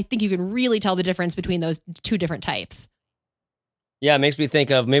 I think you can really tell the difference between those two different types. Yeah, it makes me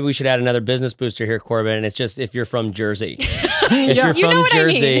think of maybe we should add another business booster here, Corbin. And it's just if you're from Jersey. If you're from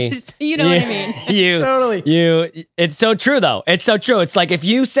Jersey, you know what I mean. Totally. It's so true, though. It's so true. It's like if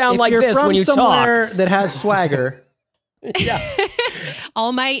you sound like this when you talk. That has swagger. Yeah.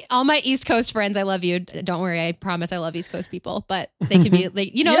 All my East Coast friends, I love you. Don't worry, I promise I love East Coast people. But they can be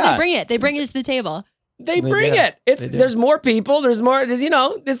like, they bring it. They bring it to the table. They bring it. There's more people. There's more.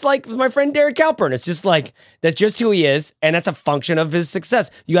 It's like my friend Derek Halpern. It's just like that's just who he is, and that's a function of his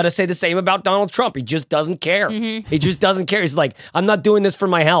success. You got to say the same about Donald Trump. He just doesn't care. Mm-hmm. He just doesn't care. He's like, I'm not doing this for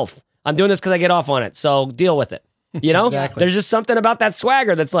my health. I'm doing this because I get off on it. So deal with it. You know, Exactly. There's just something about that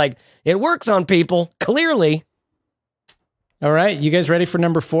swagger that's like it works on people. Clearly. All right, you guys ready for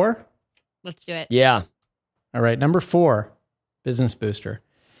number 4? Let's do it. Yeah. All right, number 4, business booster.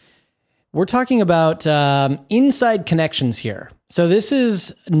 We're talking about inside connections here. So this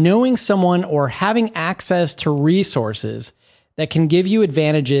is knowing someone or having access to resources that can give you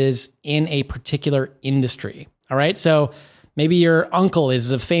advantages in a particular industry. All right. So maybe your uncle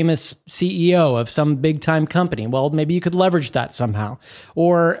is a famous CEO of some big time company. Well, maybe you could leverage that somehow.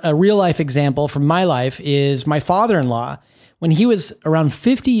 Or a real life example from my life is my father-in-law. When he was around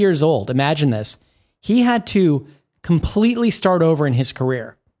 50 years old, imagine this, he had to completely start over in his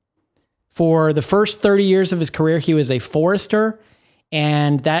career. For the first 30 years of his career, he was a forester,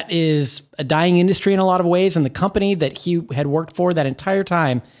 and that is a dying industry in a lot of ways. And the company that he had worked for that entire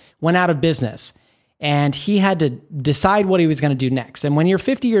time went out of business, and he had to decide what he was going to do next. And when you're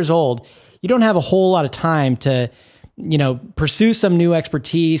 50 years old, you don't have a whole lot of time to, pursue some new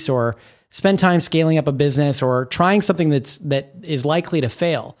expertise or spend time scaling up a business or trying something that is likely to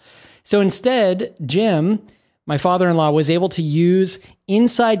fail. So instead, Jim, my father-in-law, was able to use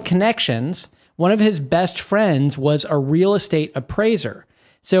inside connections. One of his best friends was a real estate appraiser.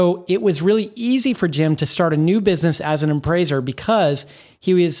 So it was really easy for Jim to start a new business as an appraiser because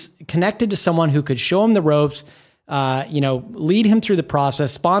he was connected to someone who could show him the ropes, lead him through the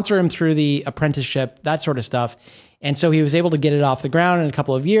process, sponsor him through the apprenticeship, that sort of stuff. And so he was able to get it off the ground in a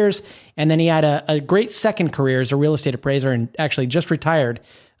couple of years. And then he had a great second career as a real estate appraiser and actually just retired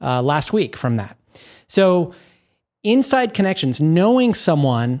last week from that. So inside connections, knowing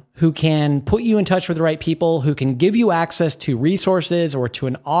someone who can put you in touch with the right people, who can give you access to resources or to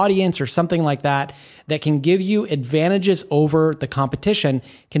an audience or something like that, that can give you advantages over the competition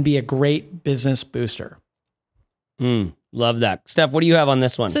can be a great business booster. Love that. Steph, what do you have on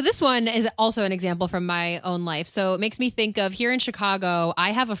this one? So this one is also an example from my own life. So it makes me think of here in Chicago,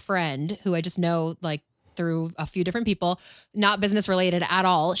 I have a friend who I just know like through a few different people, not business related at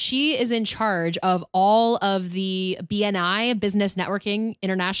all. She is in charge of all of the BNI, Business Networking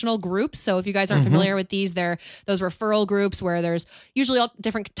International groups. So if you guys aren't familiar with these, they're those referral groups where there's usually all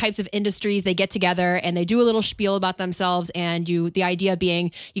different types of industries. They get together and they do a little spiel about themselves. And the idea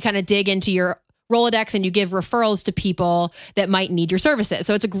being you kind of dig into your Rolodex and you give referrals to people that might need your services.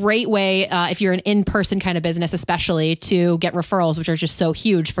 So it's a great way, if you're an in-person kind of business, especially to get referrals, which are just so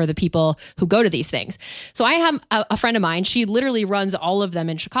huge for the people who go to these things. So I have a friend of mine, she literally runs all of them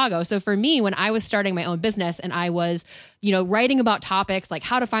in Chicago. So for me, when I was starting my own business and I was, writing about topics like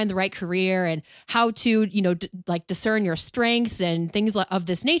how to find the right career and how to, discern your strengths and things of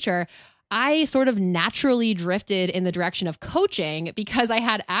this nature, I sort of naturally drifted in the direction of coaching because I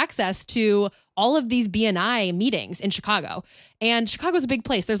had access to all of these BNI meetings in Chicago. And Chicago's a big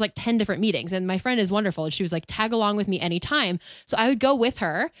place. There's like 10 different meetings. And my friend is wonderful. And she was like, tag along with me anytime. So I would go with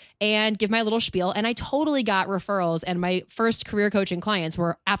her and give my little spiel. And I totally got referrals. And my first career coaching clients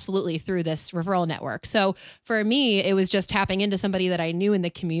were absolutely through this referral network. So for me, it was just tapping into somebody that I knew in the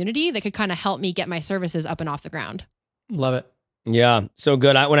community that could kind of help me get my services up and off the ground. Love it. Yeah, so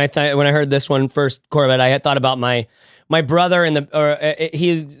good. When I heard this one first, Corbett, I had thought about my brother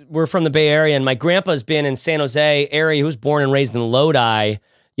we're from the Bay Area, and my grandpa's been in San Jose area. He was born and raised in Lodi.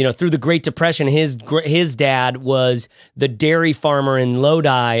 Through the Great Depression, his dad was the dairy farmer in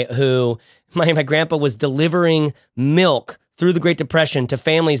Lodi who my grandpa was delivering milk through the Great Depression to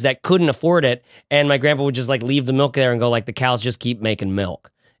families that couldn't afford it, and my grandpa would just like leave the milk there and go like the cows just keep making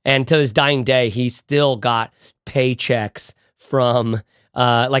milk. And to his dying day, he still got paychecks from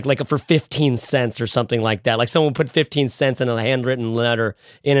like for 15 cents or something like that. Like someone put 15 cents in a handwritten letter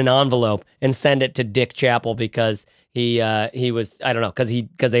in an envelope and send it to Dick Chappell because he was, I don't know,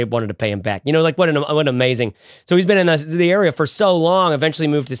 because they wanted to pay him back. You know, like what an amazing. So he's been in the area for so long, eventually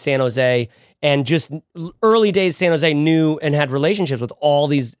moved to San Jose, and just early days San Jose knew and had relationships with all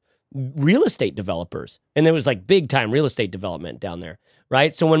these real estate developers. And there was like big time real estate development down there,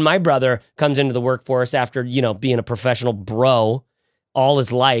 right? So when my brother comes into the workforce after, you know, being a professional bro all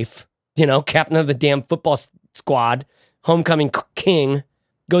his life, you know, captain of the damn football squad, homecoming king,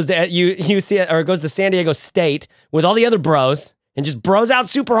 goes to UC or goes to San Diego State with all the other bros and just bros out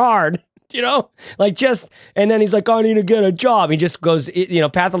super hard, you know, like just, and then he's like, I need to get a job. He just goes, you know,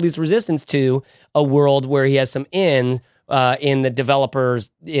 path of least resistance to a world where he has some in the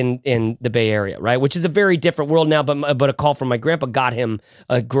developers in the Bay Area, right? Which is a very different world now, but a call from my grandpa got him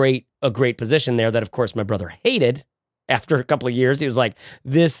a great position there that, of course, my brother hated. After a couple of years, he was like,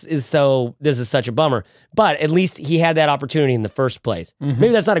 this is such a bummer. But at least he had that opportunity in the first place. Mm-hmm.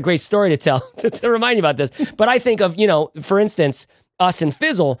 Maybe that's not a great story to tell, to remind you about this. But I think of, you know, for instance, us and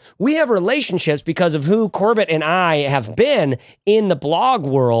Fizzle, we have relationships because of who Corbett and I have been in the blog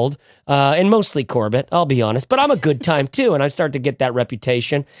world, and mostly Corbett, I'll be honest. But I'm a good time too, and I start to get that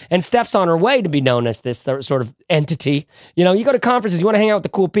reputation. And Steph's on her way to be known as this sort of entity. You know, you go to conferences, you want to hang out with the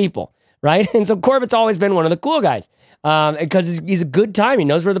cool people, right? And so Corbett's always been one of the cool guys. Because he's a good time. He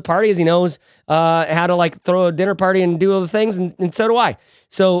knows where the party is. He knows how to like throw a dinner party and do all the things, and so do I.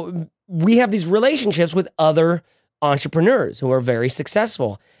 So we have these relationships with other entrepreneurs who are very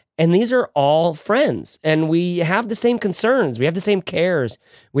successful. And these are all friends. And we have the same concerns. We have the same cares.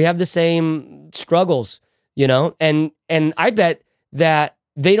 We have the same struggles, you know? And I bet that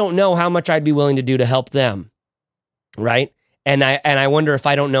they don't know how much I'd be willing to do to help them, right? And I wonder if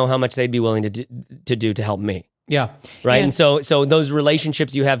I don't know how much they'd be willing to do to help me. Yeah. Right. And so those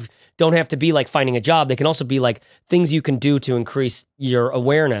relationships you have don't have to be like finding a job. They can also be like things you can do to increase your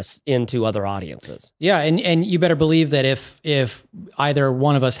awareness into other audiences. Yeah. And you better believe that if either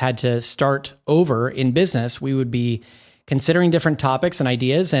one of us had to start over in business, we would be considering different topics and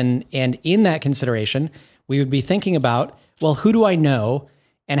ideas. And in that consideration, we would be thinking about, well, who do I know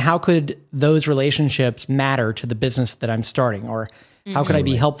and how could those relationships matter to the business that I'm starting? Or how could I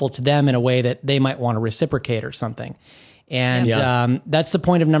be helpful to them in a way that they might want to reciprocate or something? And that's the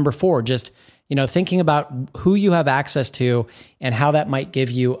point of number 4, just, you know, thinking about who you have access to and how that might give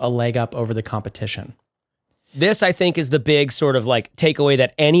you a leg up over the competition. This, I think, is the big sort of like takeaway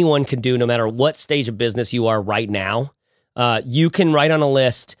that anyone can do no matter what stage of business you are right now. You can write on a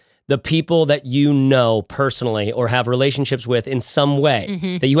list the people that you know personally or have relationships with in some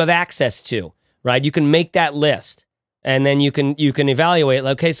way that you have access to, right? You can make that list. And then you can evaluate,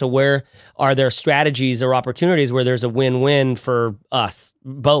 okay, so where are there strategies or opportunities where there's a win-win for us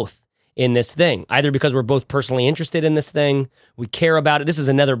both in this thing? Either because we're both personally interested in this thing, we care about it. This is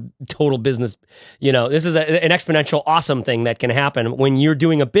another total business, you know, this is an exponential awesome thing that can happen when you're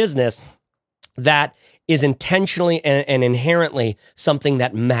doing a business that is intentionally and inherently something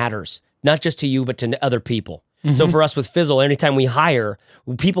that matters, not just to you, but to other people. Mm-hmm. So for us with Fizzle, anytime we hire,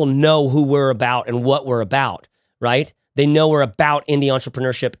 people know who we're about and what we're about. Right? They know we're about indie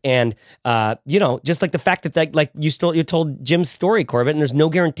entrepreneurship, and you know, just like the fact that like you told Jim's story, Corbett, and there's no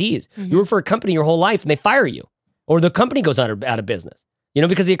guarantees. You work for a company your whole life, and they fire you, or the company goes out of business. You know,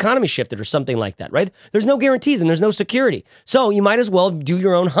 because the economy shifted or something like that. Right? There's no guarantees and there's no security. So you might as well do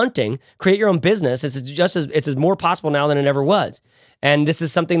your own hunting, create your own business. It's more possible now than it ever was. And this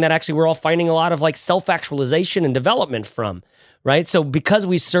is something that actually we're all finding a lot of like self-actualization and development from. Right? So because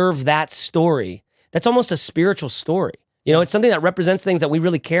we serve that story. That's almost a spiritual story. You know, it's something that represents things that we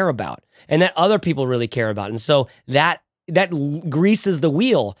really care about and that other people really care about. And so that greases the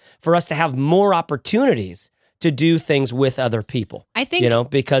wheel for us to have more opportunities to do things with other people. I think, you know,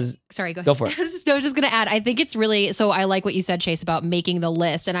 because sorry, go go for it. I was just going to add, I think it's really, so I like what you said, Chase, about making the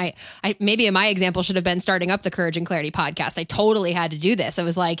list. And I maybe in my example should have been starting up the Courage and Clarity podcast. I totally had to do this. I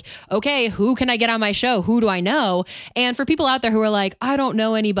was like, okay, who can I get on my show? Who do I know? And for people out there who are like, I don't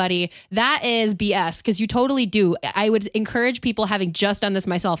know anybody, that is BS, because you totally do. I would encourage people, having just done this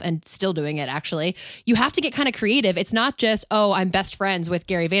myself and still doing it actually, you have to get kind of creative. It's not just, oh, I'm best friends with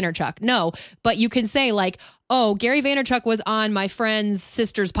Gary Vaynerchuk. No, but you can say like, oh, Gary Vaynerchuk was on my friend's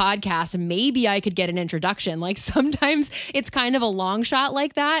sister's podcast, and maybe I could get an introduction. Like sometimes it's kind of a long shot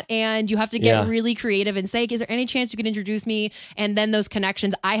like that, and you have to get really creative and say, is there any chance you can introduce me? And then those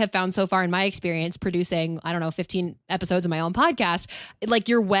connections I have found so far in my experience producing, 15 episodes of my own podcast, like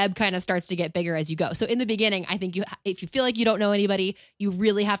your web kind of starts to get bigger as you go. So in the beginning, I think if you feel like you don't know anybody, you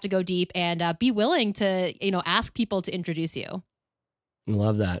really have to go deep and be willing to, ask people to introduce you.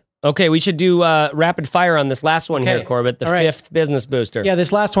 Love that. Okay, we should do rapid fire on this last one here, Corbett, the fifth business booster. Yeah,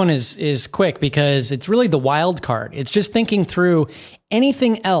 this last one is quick because it's really the wild card. It's just thinking through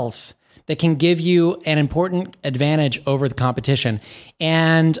anything else that can give you an important advantage over the competition.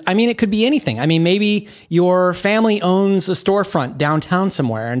 And I mean, it could be anything. I mean, maybe your family owns a storefront downtown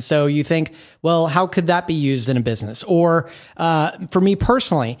somewhere. And so you think, well, how could that be used in a business? Or for me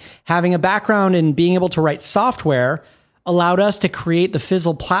personally, having a background in being able to write software allowed us to create the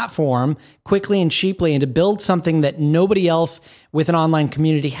Fizzle platform quickly and cheaply and to build something that nobody else with an online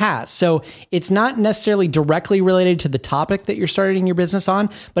community has. So it's not necessarily directly related to the topic that you're starting your business on,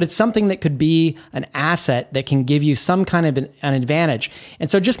 but it's something that could be an asset that can give you some kind of an advantage.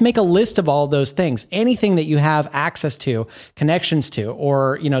 And so just make a list of all of those things, anything that you have access to, connections to,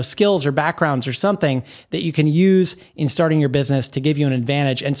 or, skills or backgrounds or something that you can use in starting your business to give you an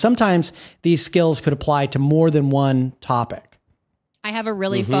advantage. And sometimes these skills could apply to more than one topic. I have a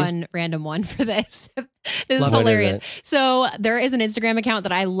really fun random one for this. This Love is hilarious. It. So there is an Instagram account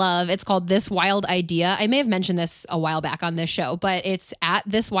that I love. It's called This Wild Idea. I may have mentioned this a while back on this show, but it's at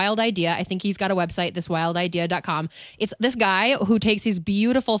This Wild Idea. I think he's got a website, thiswildidea.com. It's this guy who takes these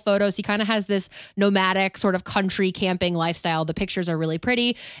beautiful photos. He kind of has this nomadic sort of country camping lifestyle. The pictures are really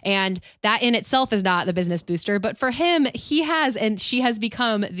pretty. And that in itself is not the business booster. But for him, he has, and she has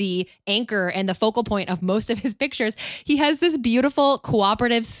become the anchor and the focal point of most of his pictures. He has this beautiful,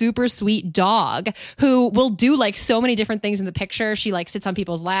 cooperative, super sweet dog who will do like so many different things in the picture. She like sits on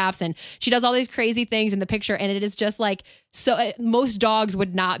people's laps and she does all these crazy things in the picture. And it is just like, so most dogs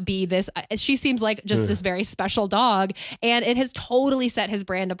would not be this. She seems like just this very special dog. And it has totally set his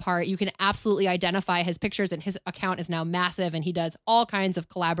brand apart. You can absolutely identify his pictures, and his account is now massive. And he does all kinds of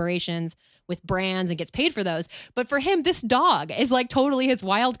collaborations with brands and gets paid for those. But for him, this dog is like totally his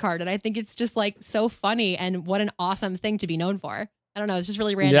wild card. And I think it's just like so funny, and what an awesome thing to be known for. I don't know. It's just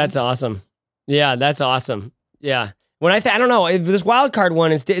really random. That's awesome. Yeah, that's awesome. Yeah. When I don't know, this wild card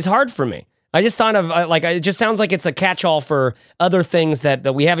one is hard for me. I just thought of it just sounds like it's a catch-all for other things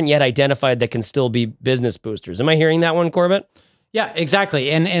that we haven't yet identified that can still be business boosters. Am I hearing that one, Corbett? Yeah,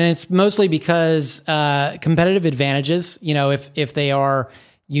 exactly. And it's mostly because competitive advantages, if they are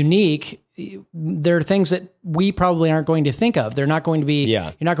unique, there are things that we probably aren't going to think of. They're not going to be,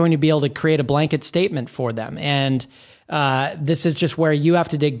 You're not going to be able to create a blanket statement for them. And this is just where you have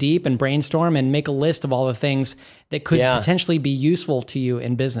to dig deep and brainstorm and make a list of all the things that could potentially be useful to you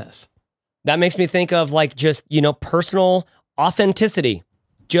in business. That makes me think of like just, personal authenticity.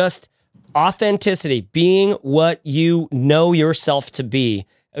 Just authenticity, being what you know yourself to be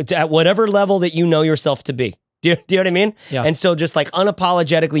at whatever level that you know yourself to be. Do you know what I mean? Yeah. And so just like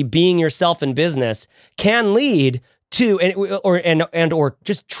unapologetically being yourself in business can lead to, or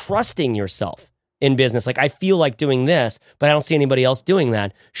just trusting yourself in business. Like, I feel like doing this, but I don't see anybody else doing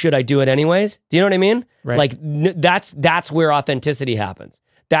that. Should I do it anyways? Do you know what I mean? Right. Like that's where authenticity happens.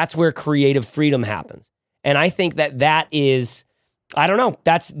 That's where creative freedom happens. And I think that is, I don't know,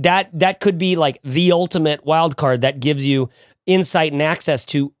 that could be like the ultimate wild card that gives you insight and access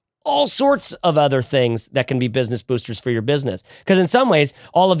to all sorts of other things that can be business boosters for your business. Because in some ways,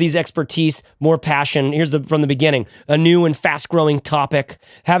 all of these expertise, more passion, from the beginning, a new and fast-growing topic,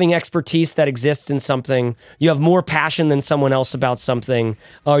 having expertise that exists in something, you have more passion than someone else about something,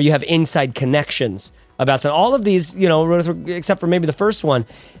 or you have inside connections about something. All of these, except for maybe the first one,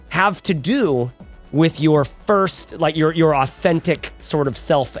 have to do with your first, like your authentic sort of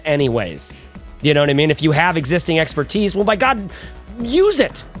self anyways. You know what I mean? If you have existing expertise, well, by God, use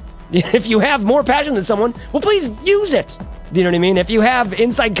it. If you have more passion than someone, well, please use it. You know what I mean? If you have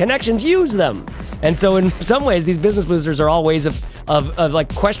inside connections, use them. And so in some ways, these business boosters are all ways of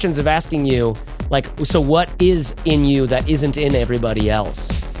like questions of asking you, like, so what is in you that isn't in everybody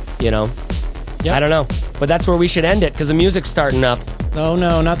else? Yep. I don't know. But that's where we should end it because the music's starting up. Oh,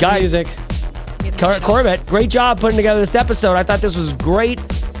 no, not the music. Corbett, great job putting together this episode. I thought this was great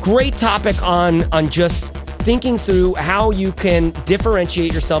topic on just thinking through how you can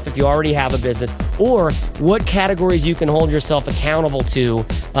differentiate yourself if you already have a business, or what categories you can hold yourself accountable to,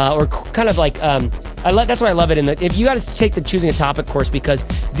 or kind of like, that's why I love it. If you got to take the choosing a topic course, because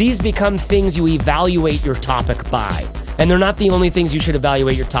these become things you evaluate your topic by, and they're not the only things you should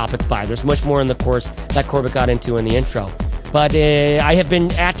evaluate your topic by. There's much more in the course that Corbett got into in the intro. But I have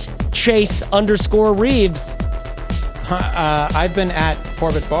been at Chase_Reeves. I've been at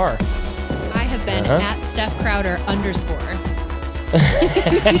Corbett Barr. I have been at Steph Crowder _.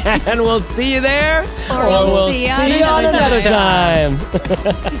 And we'll see you there, Or we'll see you on another time.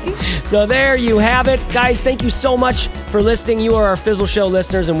 So there you have it. Guys, thank you so much for listening. You are our Fizzle Show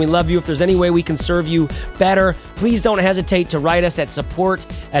listeners, and we love you. If there's any way we can serve you better, please don't hesitate to write us at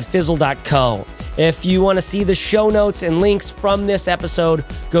support@fizzle.co. If you want to see the show notes and links from this episode,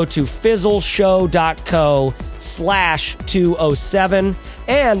 go to fizzleshow.co/207.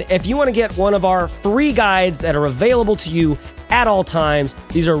 And if you want to get one of our free guides that are available to you at all times,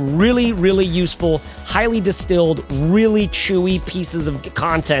 these are really, really useful, highly distilled, really chewy pieces of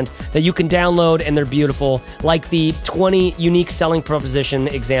content that you can download, and they're beautiful, like the 20 unique selling proposition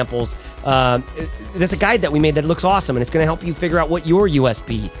examples. There's a guide that we made that looks awesome, and it's going to help you figure out what your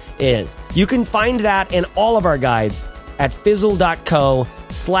USP is. You can find that in all of our guides at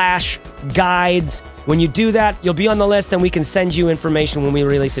fizzle.co/guides. When you do that, you'll be on the list, and we can send you information when we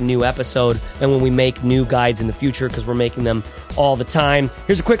release a new episode and when we make new guides in the future, because we're making them all the time.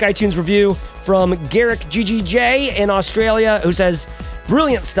 Here's a quick iTunes review from Garrick GGJ in Australia, who says,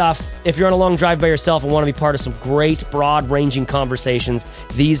 brilliant stuff. If you're on a long drive by yourself and want to be part of some great, broad-ranging conversations,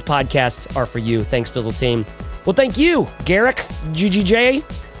 these podcasts are for you. Thanks, Fizzle team. Well, thank you, Garrick GGJ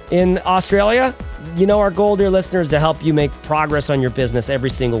in Australia. You know, our goal, dear listeners, is to help you make progress on your business every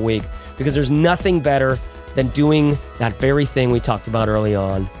single week, because there's nothing better than doing that very thing we talked about early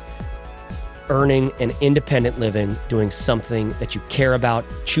on, earning an independent living, doing something that you care about,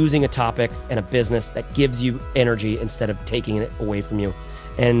 choosing a topic and a business that gives you energy instead of taking it away from you.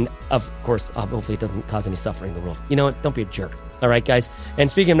 And of course, hopefully it doesn't cause any suffering in the world. You know what? Don't be a jerk. All right, guys. And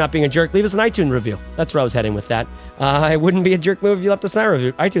speaking of not being a jerk, leave us an iTunes review. That's where I was heading with that. I wouldn't be a jerk move if you left us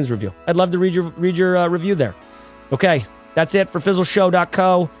an iTunes review. I'd love to read your review there. Okay, that's it for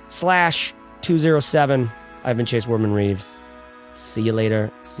fizzleshow.co/207. I've been Chase Worman-Reeves. See you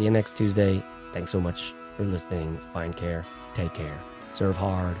later. See you next Tuesday. Thanks so much for listening. Find care. Take care. Serve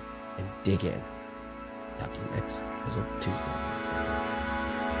hard and dig in. Talk to you next Fizzle Tuesday.